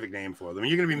specific name for them.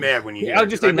 You're gonna be mad when you hear I'll it,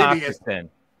 just 'cause say I maybe Gnostics then.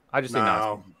 I'll just say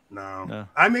Gnostics. No.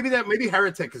 Maybe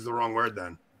heretic is the wrong word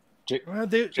then. Well,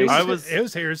 it was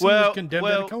heresy was condemned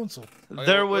at a council.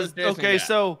 There was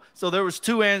so there was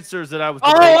two answers that I was.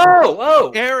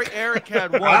 Eric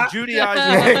had one.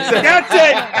 Judaizers. That's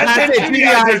it.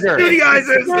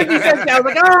 Judaizers. I was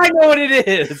like, oh, I know what it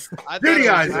is.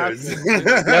 Judaizers.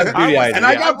 Judaizers. And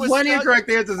I got plenty of correct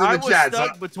answers in the chat.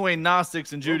 Stuck between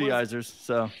Gnostics and Judaizers.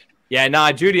 So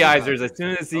yeah, Judaizers. As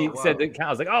soon as he said that, I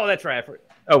was like, oh, that's right.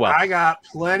 Oh well. I got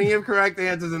plenty of correct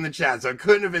answers in the chat, so it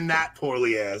couldn't have been that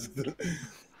poorly asked.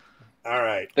 All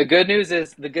right. The good news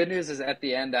is at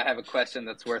the end I have a question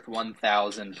that's worth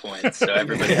 1,000 points, so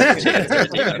everybody has a chance to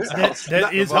redeem themselves.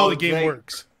 That is how the game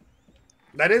works.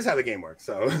 That is how the game works.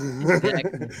 So, all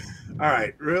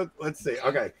right, let's see.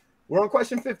 Okay, we're on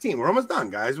question 15. We're almost done,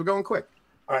 guys. We're going quick.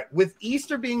 All right, with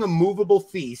Easter being a movable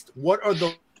feast, what are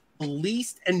the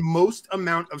least and most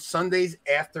amount of Sundays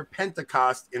after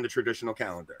Pentecost in the traditional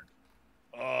calendar?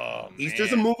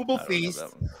 Easter's a movable feast.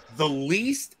 The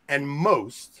least and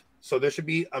most, so there should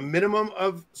be a minimum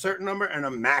of a certain number and a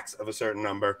max of a certain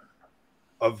number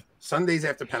of Sundays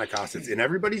after Pentecost. It's in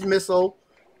everybody's missile.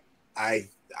 I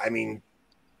mean,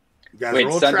 you guys are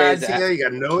all trads here. You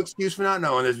got no excuse for not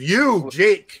knowing this. You,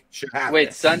 Jake, should have Wait,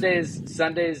 this. Sundays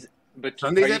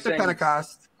after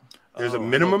Pentecost. There's a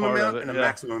minimum amount and a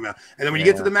maximum amount, and then when you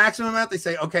get to the maximum amount, they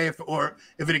say, okay, if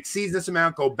it exceeds this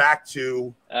amount, go back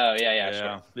to. Oh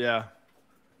sure. Yeah.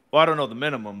 Well, I don't know the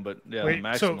minimum, but the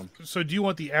maximum. So do you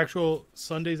want the actual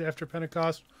Sundays after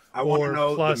Pentecost? I want to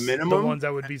know plus the minimum. The ones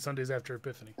that would be Sundays after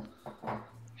Epiphany.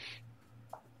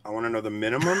 I want to know the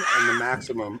minimum and the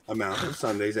maximum amount of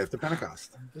Sundays after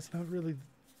Pentecost. That's not really.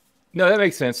 No, that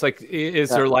makes sense. Like,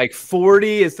 is there like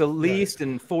 40 is the least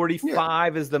and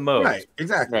 45 is the most? Right,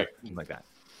 exactly. Right. Something like that.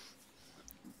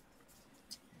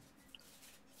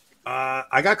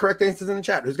 I got correct answers in the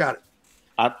chat. Who's got it?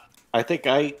 I think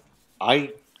I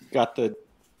got the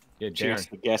chance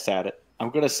to guess at it. I'm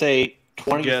going to say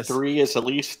 23 is the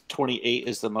least, 28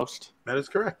 is the most. That is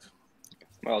correct.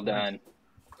 Well done.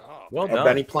 Well done.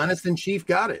 Benny Pleniston Chief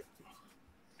got it.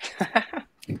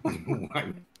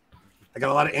 I got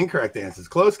a lot of incorrect answers.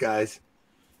 Close, guys.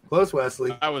 Close,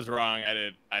 Wesley. I was wrong.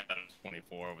 I thought it was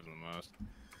 24 was the most.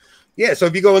 Yeah, so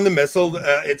if you go in the missile,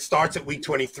 it starts at week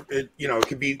 23. It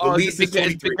could be the least is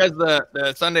 23. Because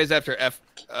the Sundays after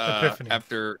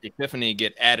Epiphany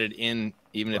get added in,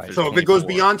 even if it's so if it goes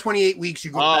beyond 28 weeks,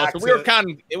 you go back. So we were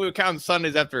counting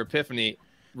Sundays after Epiphany.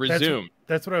 Resume.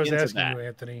 That's what I was asking you,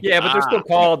 Anthony. Yeah, but they're still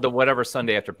called the whatever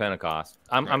Sunday after Pentecost.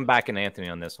 I'm backing Anthony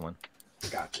on this one.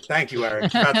 Gotcha. Thank you,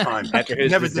 Eric. That's fine. After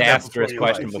his disastrous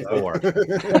question before.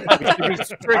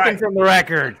 Stricken from the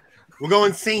record. We're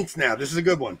going Saints now. This is a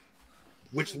good one.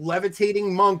 Which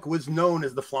levitating monk was known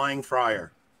as the Flying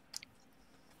Friar?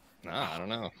 I don't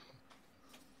know.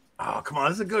 Oh, come on.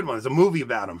 This is a good one. There's a movie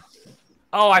about him.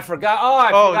 Oh, I forgot. Oh, I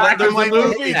forgot. There's a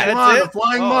movie. Come on, the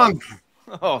Flying Monk.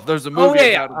 Oh, there's a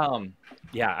movie about him.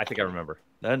 Yeah, I think I remember.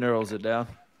 That narrows it down.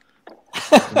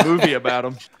 A movie about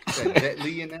him. Jet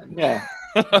Li in that? Yeah.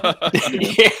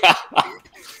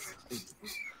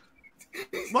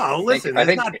 Well, listen,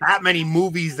 there's not that many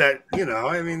movies that,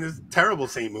 I mean, there's terrible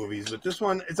Saint movies, but this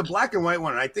one, it's a black and white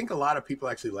one, and I think a lot of people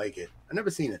actually like it. I've never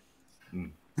seen it.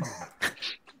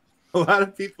 A lot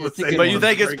of people say, but you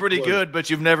think it's pretty good, but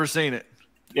you've never seen it.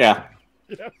 Yeah.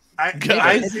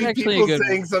 I see people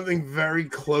saying something very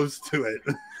close to it.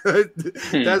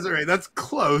 Desiree, that's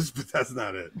close, but that's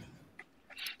not it.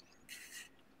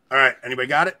 All right, anybody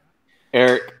got it?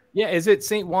 Eric. Yeah, is it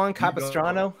St. Juan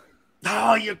Capistrano?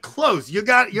 Oh, you're close.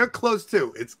 You're close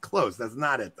too. It's close. That's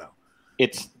not it though.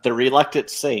 It's the reluctant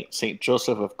saint, St.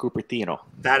 Joseph of Cupertino.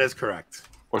 That is correct.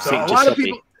 Or so St. a lot of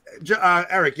people,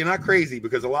 Eric, you're not crazy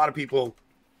because a lot of people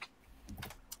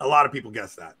A lot of people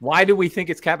guess that. Why do we think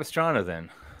it's Capistrano then?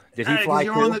 Did he fly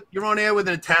too? You're on air with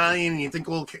an Italian, and you think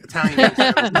all Italian.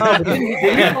 No, but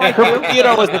didn't he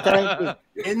was Italian.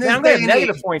 In this day and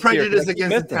age, prejudice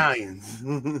against Italians.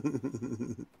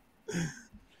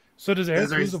 So does Eric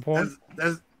lose a point?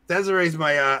 Desiree's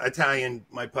my Italian,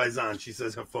 my paisan. She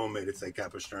says her phone made it say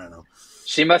Capistrano.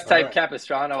 She must type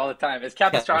Capistrano all the time. Is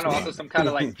Capistrano also some kind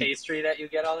of like pastry that you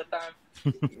get all the time?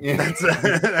 Yeah,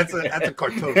 that's a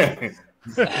cartoon.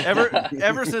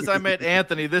 Ever since I met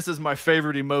Anthony, this is my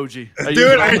favorite emoji.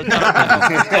 Dude,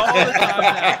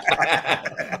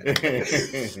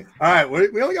 all right,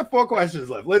 we only got 4 questions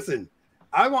left. Listen,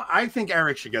 I think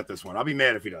Eric should get this one. I'll be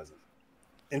mad if he doesn't.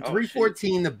 In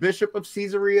 314, the Bishop of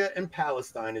Caesarea in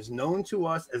Palestine is known to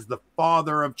us as the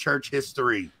father of church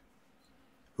history.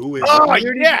 Who is? Oh,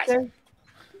 yes.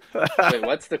 Wait,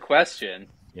 what's the question?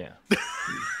 Yeah.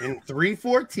 In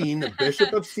 314, the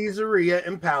Bishop of Caesarea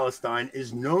in Palestine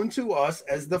is known to us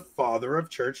as the father of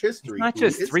church history. It's not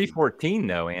just 314,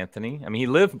 though, Anthony. I mean, he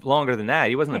lived longer than that.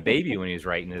 He wasn't a baby when he was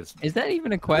writing his. Is that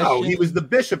even a question? No, he was the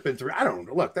bishop in 3. I don't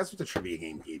know. Look, that's what the trivia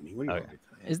game gave me. What do you want?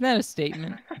 Isn't that a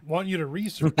statement? I want you to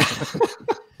research.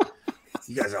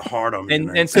 You guys are hard on me.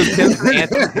 And so, listen.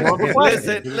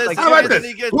 How about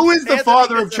this? Who is the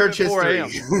father of church history?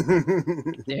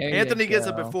 Anthony gets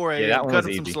up at 4 a.m. Yeah, Cut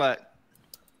him some slack.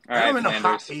 All right, I'm in a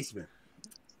hot basement.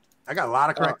 I got a lot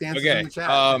of correct answers in the chat.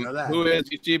 I know that. Who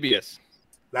is Eusebius?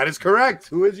 That is correct.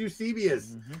 Who is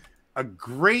Eusebius? A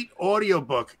great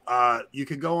audiobook. You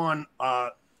could go on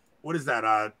what is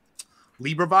that?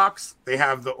 LibriVox. They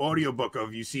have the audiobook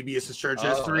of Eusebius' church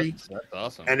history. That's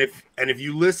awesome. And if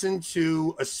you listen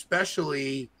to,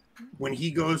 especially when he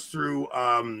goes through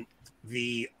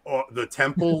the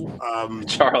temple,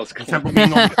 Charles, the temple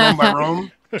being overthrown by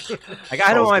Rome. I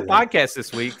got him on my podcast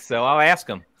this week, so I'll ask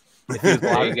him. If he was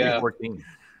There you go. 14.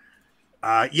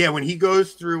 Yeah, when he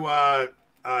goes through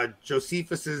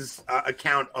Josephus's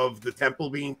account of the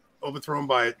temple being overthrown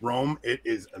by Rome, it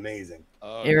is amazing.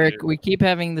 Eric, we keep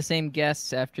having the same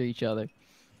guests after each other.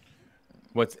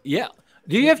 Yeah.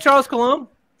 Do you have Charles Colomb?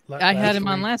 I had him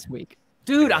on last week.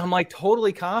 Dude, I'm like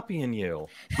totally copying you.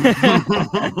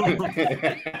 I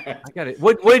got it.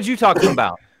 What did you talk to him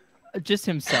about? Just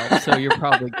himself, so you're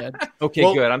probably good. Okay,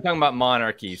 good. I'm talking about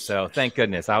monarchy, so thank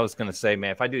goodness. I was going to say,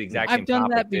 man, if I do the exact same I've done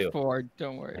that too. before.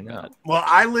 Don't worry about it. Well,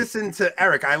 I listened to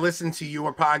Eric. I listened to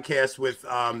your podcast with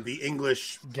the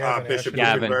English bishop who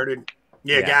converted.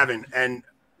 Yeah, Gavin, and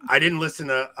I didn't listen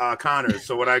to Connor's.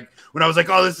 So when I was like,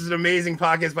 "Oh, this is an amazing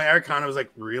podcast by Eric," Connor was like,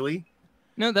 "Really?"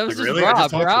 No, that was Like, just really? I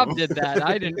just Rob. talked to Rob him. did that.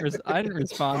 I didn't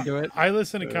respond to it. I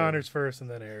listened to Connor's first and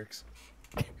then Eric's.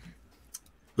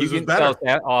 You Whose was can better?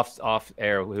 tell us off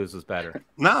air whose was better.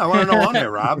 No, I want to know on there,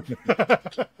 Rob.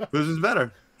 Whose is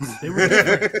better? They were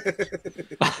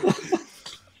different.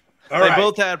 All They right.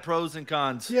 both had pros and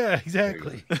cons. Yeah,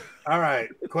 exactly. All right.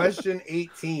 Question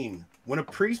 18. When a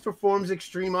priest performs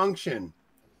extreme unction,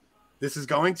 this is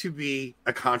going to be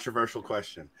a controversial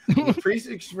question. When a priest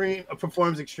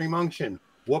performs extreme unction,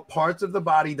 what parts of the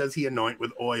body does he anoint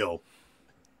with oil?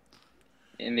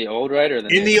 In the old rite or the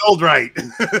In new? the old rite.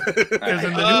 Because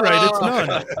in the new right, it's none.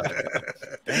 Dang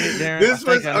it, Darren, This I was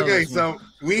think I know okay. this one. So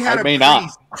we had I a may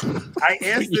priest. not. I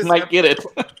asked You this. might get it.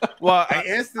 Well, I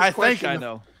asked this I question. think I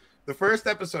know. The first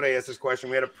episode I asked this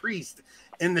question, we had a priest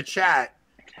in the chat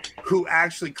who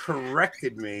actually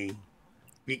corrected me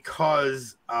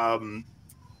because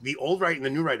the old rite and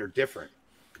the new rite are different,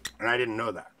 and I didn't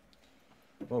know that.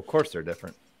 Well, of course they're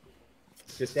different.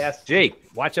 Just ask Jake.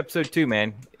 Watch episode 2,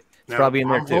 man. It's Now, probably in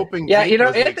there I'm too. hoping Yeah, Jake you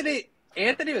know, doesn't-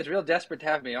 Anthony was real desperate to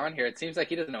have me on here. It seems like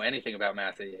he doesn't know anything about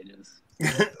Math of the Ages.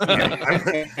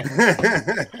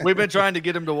 We've been trying to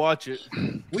get him to watch it.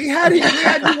 we had you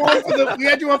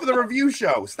on for the review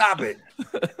show. Stop it.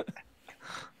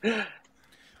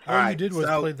 All you did was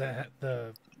play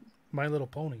the My Little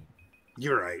Pony.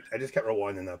 You're right. I just kept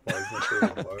rewinding that part. It's my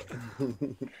favorite part.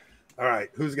 All right,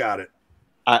 who's got it?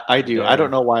 I do. I don't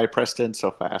know why I pressed in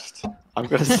so fast. I'm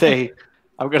gonna say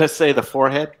the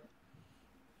forehead,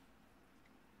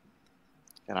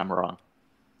 and I'm wrong.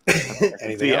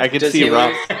 I can see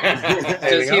Rob.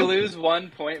 Does he lose 1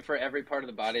 point for every part of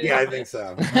the body? Yeah, I think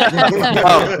so.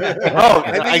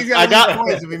 I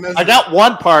got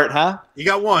one part, huh? You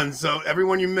got one, so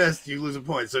everyone you missed, you lose a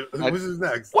point. So who's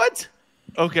next? What?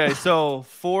 Okay, so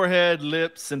forehead,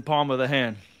 lips, and palm of the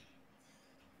hand.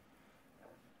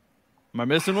 Am I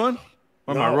missing one?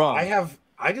 Or am I wrong?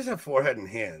 I just have forehead and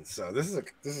hands, so this is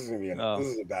gonna be this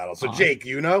is a battle. So Jake,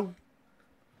 you know?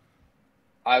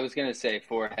 I was gonna say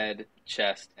forehead,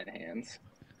 chest, and hands.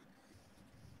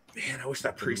 Man, I wish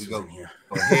that priest was in here.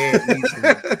 Head,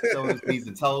 knees,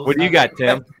 and toes. What do you got,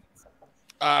 Tim?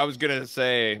 I was gonna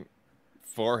say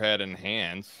forehead and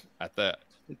hands.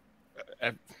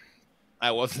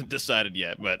 I wasn't decided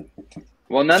yet, but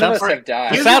well, none of us have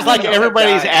died. It sounds like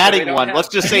everybody's adding one. Let's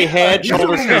just say head,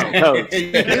 shoulders, and toes.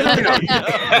 Here's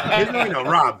what we know.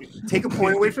 Rob, take a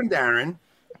point away from Darren.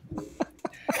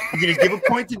 You're gonna give a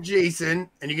point to Jason,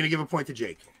 and you're gonna give a point to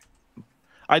Jake.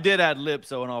 I did add lip,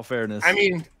 so in all fairness, I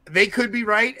mean, they could be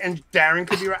right, and Darren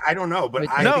could be right. I don't know, but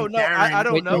I don't know.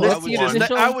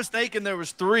 I was was thinking there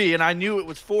was 3, and I knew it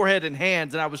was forehead and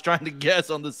hands, and I was trying to guess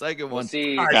on the second one.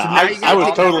 See, right, yeah, so I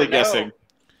was totally guessing.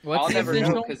 What's I'll the never know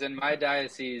official? because in my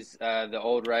diocese, the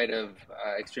old rite of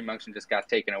extreme unction just got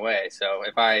taken away. So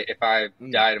if I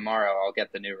die tomorrow, I'll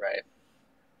get the new rite.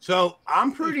 So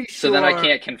I'm pretty sure. So then I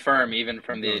can't confirm even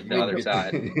from the other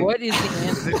side. What is the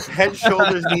answer? Head,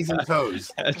 shoulders, knees, and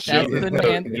toes. That's the Knees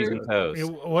answer. and toes. Hey,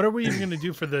 what are we even going to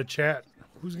do for the chat?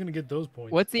 Who's going to get those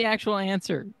points? What's the actual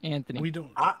answer, Anthony? We don't.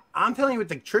 I'm telling you what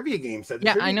the trivia game said. The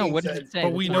Yeah, trivia I know. game What does said it say?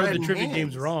 But we know forehead the and trivia hands.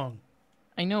 game's wrong.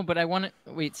 I know, but I want to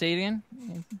wait. Say it again.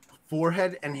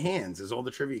 Forehead and hands is all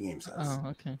the trivia game says. Oh,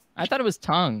 okay. I thought it was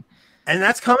tongue. And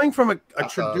that's coming from a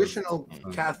traditional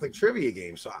Catholic trivia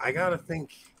game. So I got to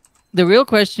think. The real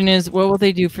question is, what will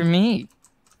they do for me?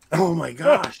 Oh my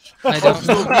gosh. I don't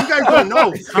So know. you guys don't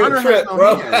know. Connor has trip, no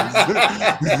bro.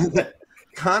 hands.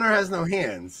 Connor has no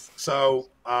hands. So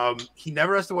he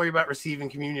never has to worry about receiving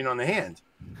communion on the hand,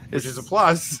 which is a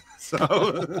plus. So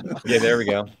Yeah, there we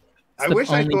go. I the wish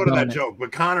I only thought of that bonus. joke,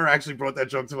 but Connor actually brought that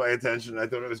joke to my attention. I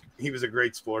thought he was a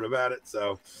great sport about it.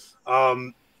 So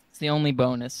It's the only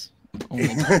bonus. Only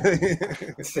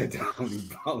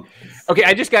Okay,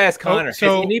 I just got to ask Connor.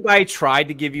 so- has anybody tried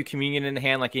to give you communion in the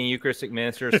hand, like a Eucharistic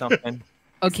minister or something?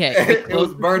 Okay. It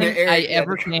was burning thing I Eric.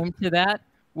 ever came to that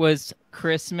was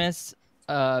Christmas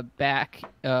back,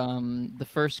 the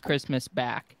first Christmas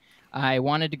back. I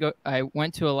wanted to go. I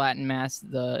went to a Latin mass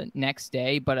the next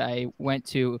day, but I went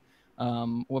to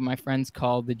what my friends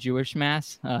call the Jewish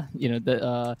mass. You know,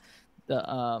 the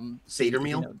Seder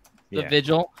meal. you know, the Yeah.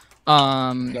 vigil.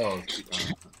 No.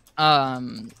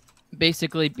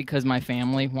 Basically because my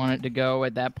family wanted to go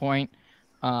at that point,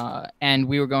 and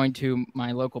we were going to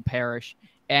my local parish,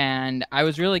 and I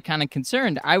was really kind of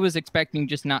concerned. I was expecting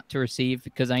just not to receive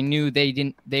because I knew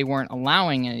they weren't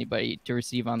allowing anybody to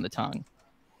receive on the tongue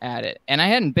at it, and I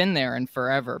hadn't been there in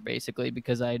forever, basically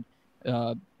because I'd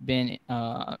been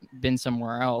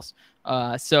somewhere else.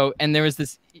 So, and there was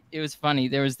this. It was funny.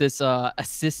 There was this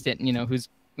assistant, you know, who's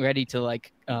ready to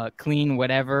like clean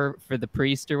whatever for the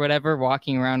priest or whatever,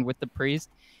 walking around with the priest,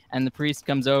 and the priest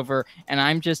comes over, and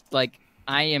I'm just like,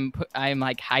 I am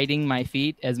like hiding my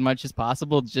feet as much as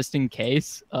possible just in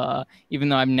case, even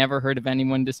though I've never heard of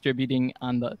anyone distributing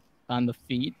on the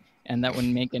feet, and that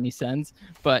wouldn't make any sense.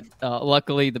 But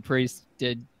luckily the priest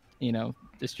did, you know,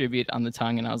 distribute on the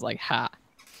tongue, and I was like, ha.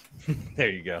 There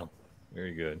you go.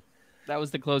 Very good. That was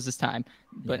the closest time,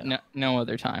 but no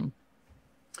other time.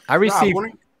 I've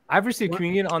received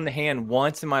communion on the hand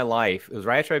once in my life. It was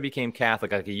right after I became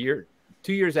Catholic, like 2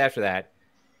 years after that.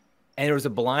 And there was a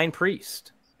blind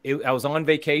priest. I was on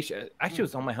vacation. Actually, it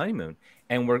was on my honeymoon.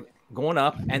 And we're going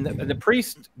up. And the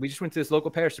priest, we just went to this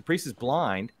local parish. The priest is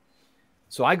blind.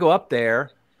 So I go up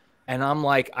there. And I'm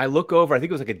like, I look over. I think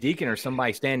it was like a deacon or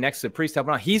somebody standing next to the priest.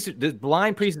 The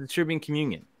blind priest is distributing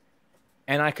communion.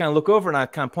 And I kind of look over and I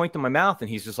kind of point to my mouth, and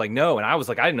he's just like, no. And I was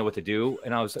like, I didn't know what to do.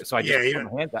 And I was, so I just put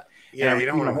my hand up. Yeah, you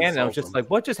don't want to. And I was just like,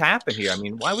 what just happened here? I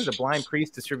mean, why was a blind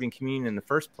priest distributing communion in the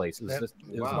first place? It was That just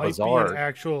it was might bizarre. be an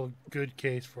actual good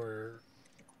case for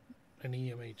an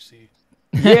EMHC.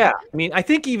 Yeah, I mean, I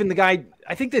think even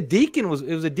the deacon was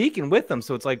a deacon with them.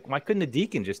 So it's like, why couldn't the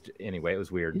deacon just anyway? It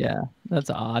was weird. Yeah, that's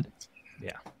odd.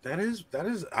 Yeah, that is.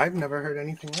 I've never heard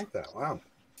anything like that. Wow.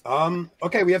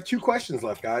 Okay, we have 2 questions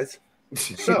left, guys.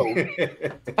 So,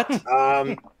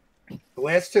 the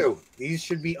last 2. These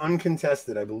should be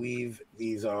uncontested. I believe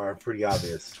these are pretty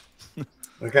obvious.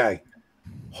 Okay.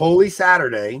 Holy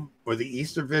Saturday or the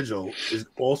Easter Vigil is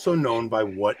also known by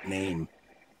what name?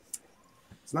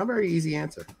 It's not a very easy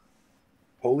answer.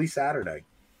 Holy Saturday.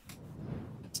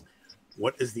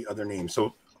 What is the other name?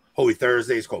 So, Holy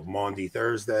Thursday is called Maundy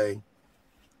Thursday.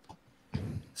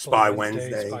 Spy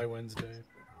Wednesday. Spy Wednesday.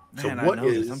 So Man, what I know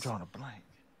is? this. I'm drawing a blank.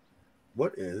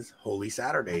 What is Holy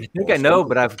Saturday? I think I know,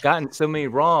 but I've gotten so many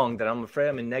wrong that I'm afraid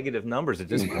I'm in negative numbers at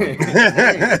this point.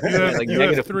 You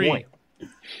have 3. point.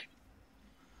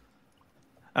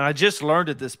 And I just learned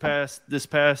it this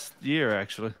past year,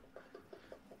 actually.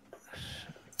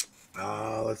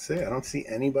 Let's see. I don't see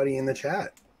anybody in the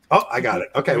chat. Oh, I got it.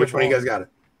 Okay, which one of you guys got it?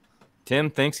 Tim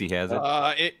thinks he has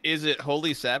it. Is it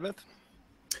Holy Sabbath?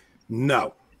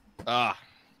 No. Ah.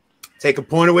 Take a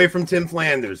point away from Tim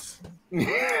Flanders. Well,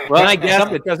 can I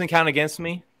guess it doesn't count against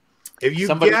me? If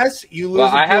you guess, you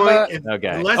lose a point.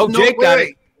 Okay. Jake got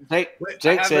it.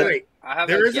 Jake said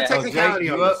there is a technicality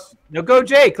on this. No, go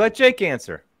Jake. Let Jake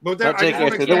answer. But there, I just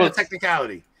want to get the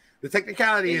technicality. The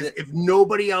technicality is if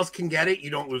nobody else can get it, you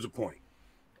don't lose a point.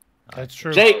 That's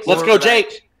true. Jake, let's go,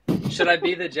 Jake. Should I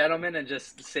be the gentleman and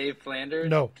just save Flanders?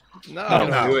 No.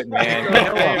 Don't do it,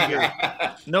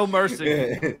 man. No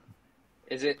mercy.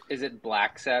 Is it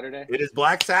Black Saturday? It is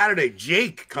Black Saturday.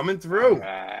 Jake coming through.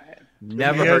 Right.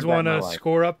 Never. You guys want a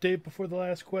score update before the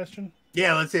last question?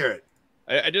 Yeah, let's hear it.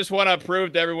 I just want to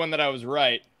prove to everyone that I was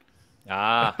right.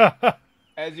 Ah.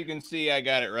 As you can see, I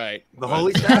got it right. The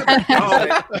Holy Sabbath.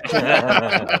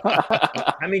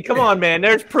 I mean, come on, man.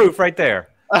 There's proof right there.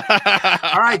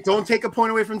 All right, don't take a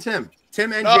point away from Tim.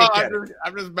 Tim and Jake get it.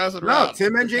 I'm just messing around. No,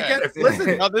 Tim and Jake get it.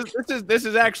 Listen, no, this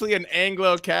is actually an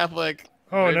Anglo-Catholic.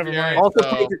 Oh, never mind.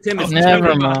 Also, Tim is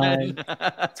never mind.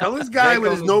 Tell this guy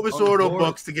with his Novus Ordo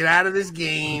books to get out of this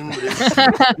game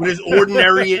with his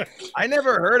ordinary. I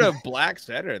never heard of Black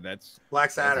Saturday. That's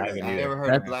Black Saturday. I never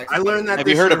heard of Black I learned that. Have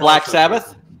you heard of Black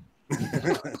Sabbath?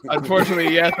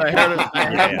 Unfortunately, yes, I have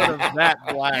heard of that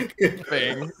black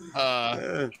thing.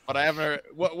 But I haven't heard.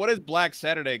 What is Black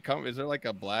Saturday? Is there like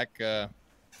a black? I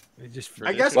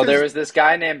guess. Well, there was this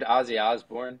guy named Ozzy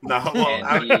Osbourne. No, well,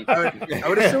 I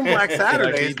would assume Black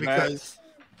Saturday is because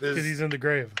he's in the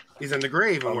grave. He's in the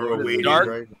grave, and we're waiting.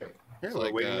 We're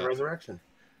waiting the resurrection.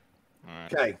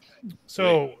 Right. Okay.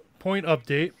 So, point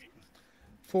update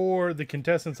for the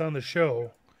contestants on the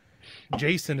show.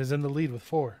 Jason is in the lead with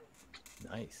 4.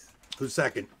 Nice. Who's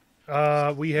second?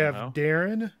 We have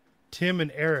Darren, Tim,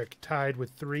 and Eric tied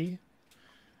with 3.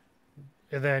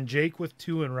 And then Jake with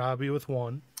 2 and Robbie with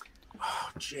 1. Oh,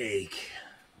 Jake.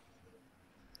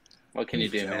 What can you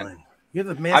do, man? You're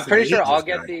the man. I'm pretty sure I'll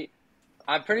get the.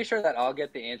 I'm pretty sure that I'll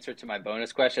get the answer to my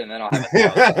bonus question, and then I'll have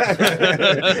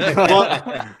it. Well,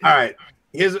 all right.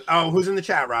 Who's in the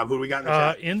chat, Rob? Who do we got in the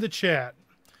chat? In the chat,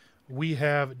 we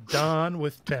have Don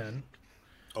with 10.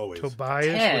 Always. Tobias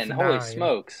 10. with 9. Holy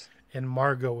smokes. And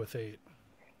Margot with 8.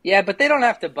 Yeah, but they don't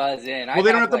have to buzz in. Well,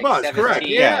 they don't have to buzz. Correct.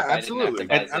 Yeah, absolutely.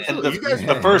 Absolutely.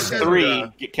 The first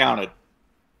 3 get counted.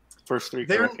 First 3.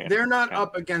 They're not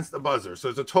up against the buzzer, so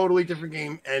it's a totally different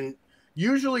game. And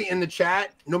usually in the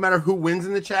chat, no matter who wins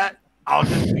in the chat, I'll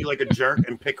just be like a jerk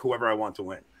and pick whoever I want to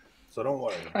win. So don't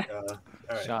worry. All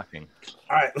right. Shocking.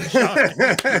 All right.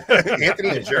 Anthony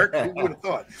a jerk? Who would have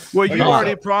thought? Well, you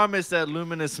already promised that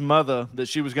luminous mother that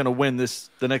she was going to win the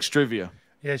next trivia.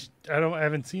 Yeah, I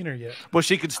haven't seen her yet. But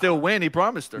she could still win. He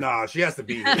promised her. No, she has to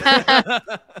be here.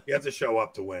 You have to show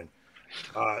up to win.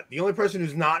 The only person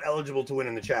who's not eligible to win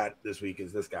in the chat this week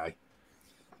is this guy.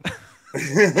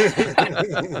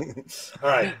 All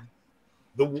right.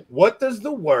 What does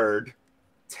the word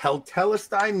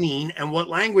Teltelestai mean, and what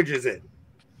language is it?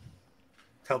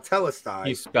 Teltelestai.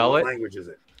 You spell it? What language is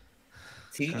it?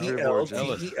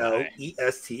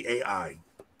 Teltelestai.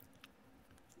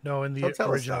 No, in the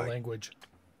original language.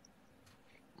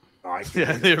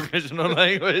 Yeah, the original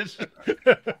language.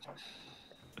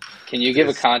 Can you give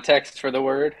a context for the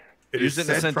word? It is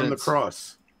said from the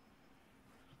cross.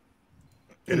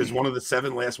 It is one of the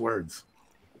 7 last words.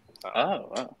 Oh,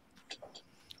 wow.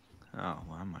 Oh,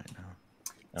 well, I might know.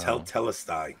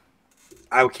 Teltelestai.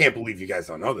 I can't believe you guys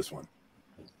don't know this one.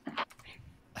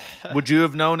 Would you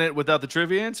have known it without the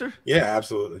trivia answer? Yeah,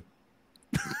 absolutely.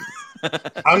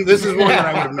 This is one that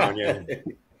I would have known. Yeah.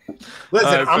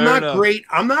 Listen, I'm not great.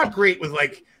 I'm not great with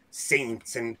like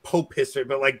saints and Pope history,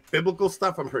 but like biblical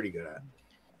stuff, I'm pretty good at.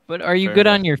 But are you good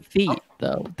on your feet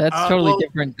though? That's totally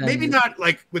different. Maybe not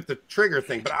like with the trigger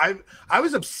thing, but I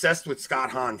was obsessed with Scott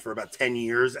Hahn for about 10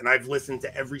 years, and I've listened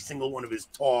to every single one of his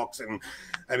talks. And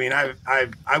I mean, I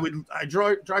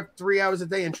drive 3 hours a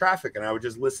day in traffic, and I would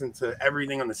just listen to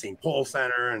everything on the St. Paul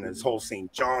Center and his whole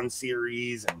St. John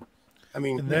series. And I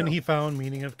mean, and then he found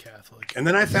Meaning of Catholic. And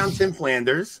then I found Tim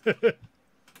Flanders.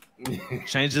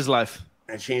 Changed his life.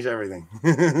 And changed everything.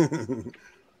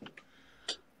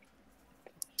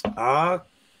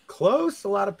 Close. A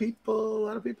lot of people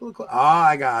are close.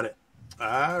 I got it.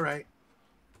 All right.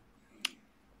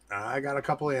 I got a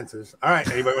couple answers. All right.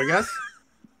 Anybody want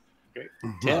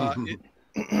to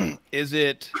guess? Is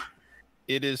it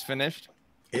finished?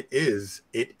 It is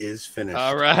finished.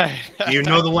 All right. Do you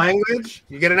know the language?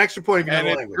 You get an extra point if you know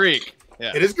the language. Greek.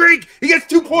 Yeah. It is Greek. He gets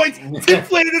 2 points. Tim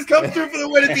Flanders comes through for the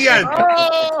win at the end.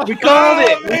 We called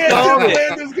it. We called it.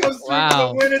 Flanders comes through for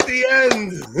the win at the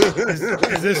end.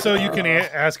 Is this so you can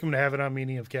ask him to have it on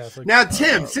Meaning of Catholic? Now,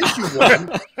 Tim, since you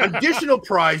won, additional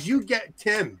prize, you get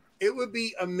Tim. It would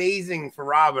be amazing for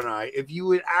Rob and I if you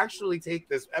would actually take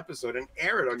this episode and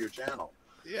air it on your channel.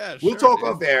 Yeah, we'll talk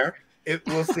off air.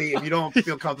 We'll see. If you don't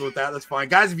feel comfortable with that, that's fine.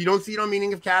 Guys, if you don't see it on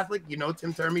Meaning of Catholic, you know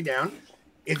Tim turned me down.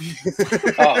 If you...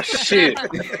 Oh, shoot.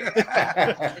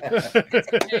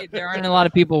 Hey, there aren't a lot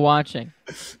of people watching.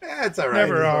 That's all right.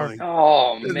 Never are.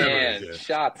 Oh, man.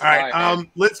 Shots all right,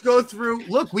 fired. let's go through.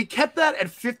 Look, we kept that at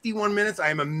 51 minutes. I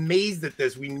am amazed at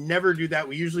this. We never do that.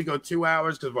 We usually go 2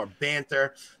 hours because of our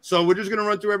banter. So we're just going to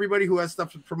run through everybody who has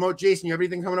stuff to promote. Jason, you have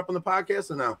anything coming up on the podcast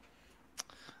or no?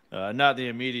 Not the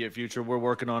immediate future. We're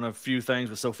working on a few things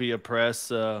with Sophia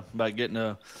Press about getting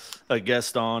a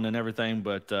guest on and everything.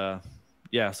 But,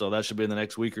 yeah, so that should be in the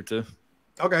next week or two.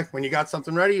 Okay. When you got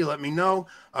something ready, you let me know.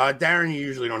 Darren, you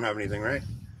usually don't have anything, right?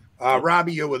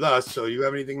 Robbie, you're with us. So you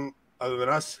have anything other than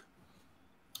us?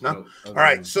 No? All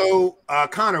right. So,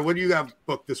 Connor, what do you have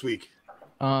booked this week?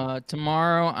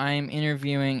 Tomorrow I'm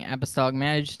interviewing Apostolic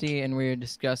Majesty, and we're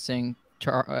discussing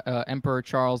Emperor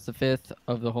Charles V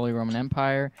of the Holy Roman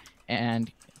Empire and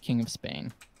King of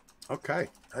Spain. Okay.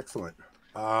 Excellent.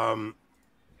 So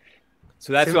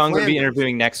that's who I'm going to be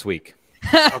interviewing next week.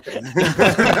 Okay.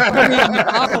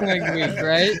 Following week,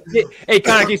 right? Hey,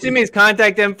 Connor, can you send me his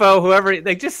contact info? Whoever,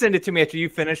 just send it to me after you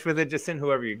finish with it. Just send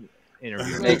whoever you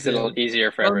interview. Makes it a little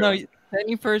easier for everyone. No, then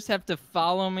you first have to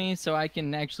follow me so I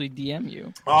can actually DM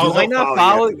you. Oh, do I not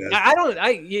follow?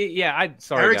 I'm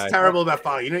sorry. Eric's guys. terrible about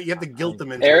following. You have to guilt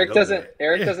them into Eric it.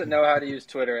 doesn't know how to use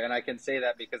Twitter, and I can say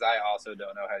that because I also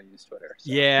don't know how to use Twitter.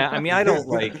 So. Yeah, I mean, I don't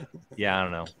like. Yeah, I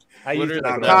don't know. I use it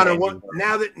Connor,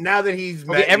 now that he's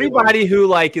met everybody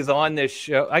who is on this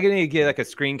show, I can get a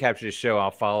screen capture this show.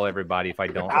 I'll follow everybody if I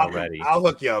don't already. I'll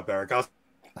hook you up, Eric.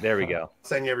 There we go.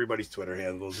 Send you everybody's Twitter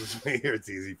handles. This way here, it's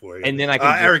easy for you. And then I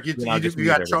can Eric, you got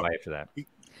everybody after that.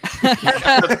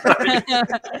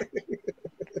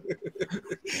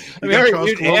 I mean, Eric,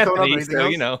 Anthony, so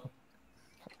you know.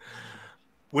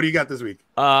 What do you got this week?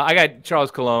 I got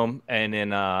Charles Colomb, and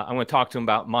then I'm going to talk to him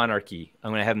about monarchy.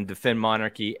 I'm going to have him defend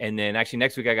monarchy, and then actually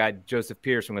next week I got Joseph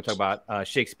Pierce. I'm going to talk about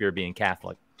Shakespeare being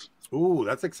Catholic. Ooh,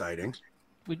 that's exciting.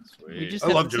 We just I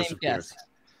love Joseph Pierce.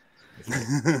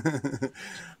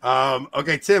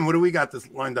 Okay, Tim, what do we got this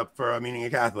lined up for Meaning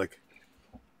of Catholic?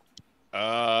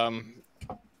 We'll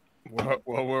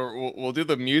do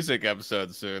the music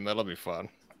episode soon. That'll be fun.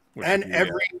 And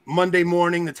every Monday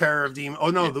morning, the Terror of Demons. Oh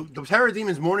no, the Terror of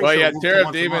Demons morning. Well, show yeah, Terror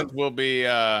of Demons will be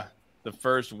the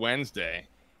first Wednesday,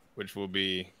 which will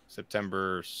be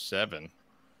September 7th.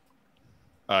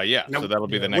 Yeah, now, so that'll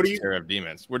be the next Terror of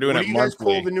Demons. We're doing it monthly. What do you guys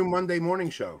call the new Monday morning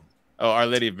show? Oh, Our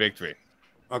Lady of Victory.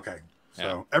 Okay,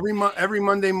 so every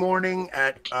Monday morning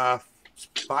at 5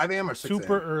 a.m. or 6 a.m.?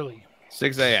 Super early.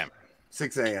 6 a.m.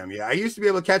 6 a.m. Yeah, I used to be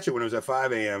able to catch it when it was at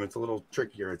 5 a.m. It's a little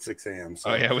trickier at 6 a.m.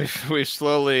 So. Oh yeah, we've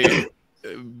slowly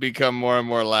become more and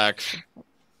more lax.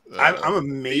 I'm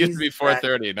amazed. It used to be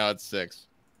 4:30. Now it's 6.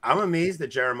 I'm amazed that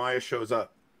Jeremiah shows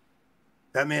up.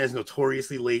 That man is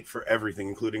notoriously late for everything,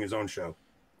 including his own show.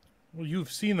 Well,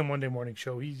 you've seen the Monday morning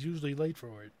show. He's usually late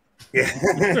for it.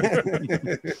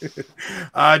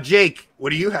 Yeah. Jake,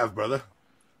 what do you have, brother?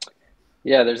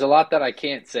 Yeah, there's a lot that I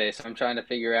can't say, so I'm trying to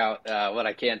figure out what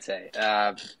I can say.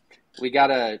 We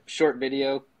got a short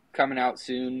video coming out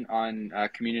soon on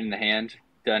Communion in the Hand,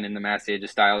 done in the Mass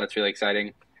Ages style. That's really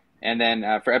exciting. And then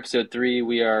for episode 3,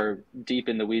 we are deep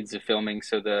in the weeds of filming.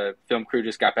 So the film crew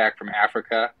just got back from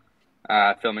Africa,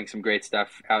 filming some great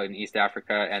stuff out in East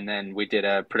Africa. And then we did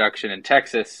a production in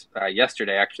Texas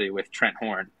yesterday, actually, with Trent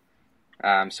Horn.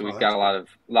 So we've got a lot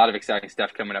of exciting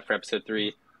stuff coming up for episode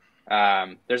 3.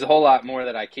 There's a whole lot more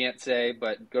that I can't say,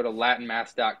 but go to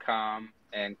latinmass.com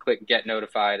and click get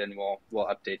notified and we'll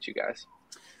update you guys.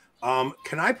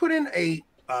 Can I put in a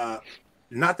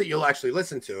not that you'll actually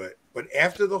listen to it, but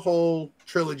after the whole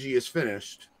trilogy is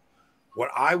finished, what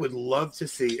I would love to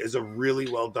see is a really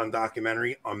well done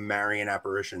documentary on Marian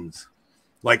apparitions.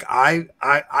 Like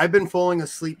I've been falling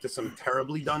asleep to some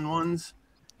terribly done ones.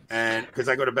 And because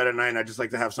I go to bed at night and I just like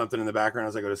to have something in the background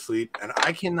as I go to sleep. And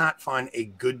I cannot find a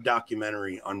good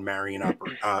documentary on Marian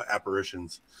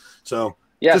apparitions. So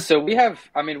yeah, so we have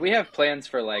plans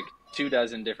for like 24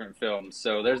 different films.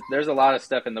 So there's a lot of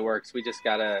stuff in the works. We just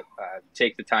gotta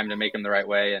take the time to make them the right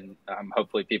way, and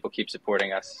hopefully people keep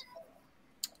supporting us.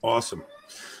 Awesome.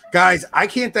 Guys, I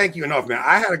can't thank you enough, man.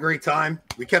 I had a great time.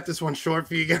 We kept this one short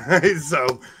for you guys.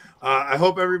 So I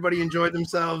hope everybody enjoyed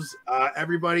themselves.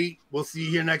 Everybody, we'll see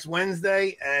you here next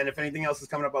Wednesday. And if anything else is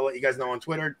coming up, I'll let you guys know on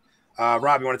Twitter.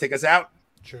 Rob, you want to take us out?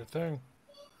 Sure thing.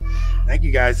 Thank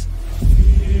you, guys.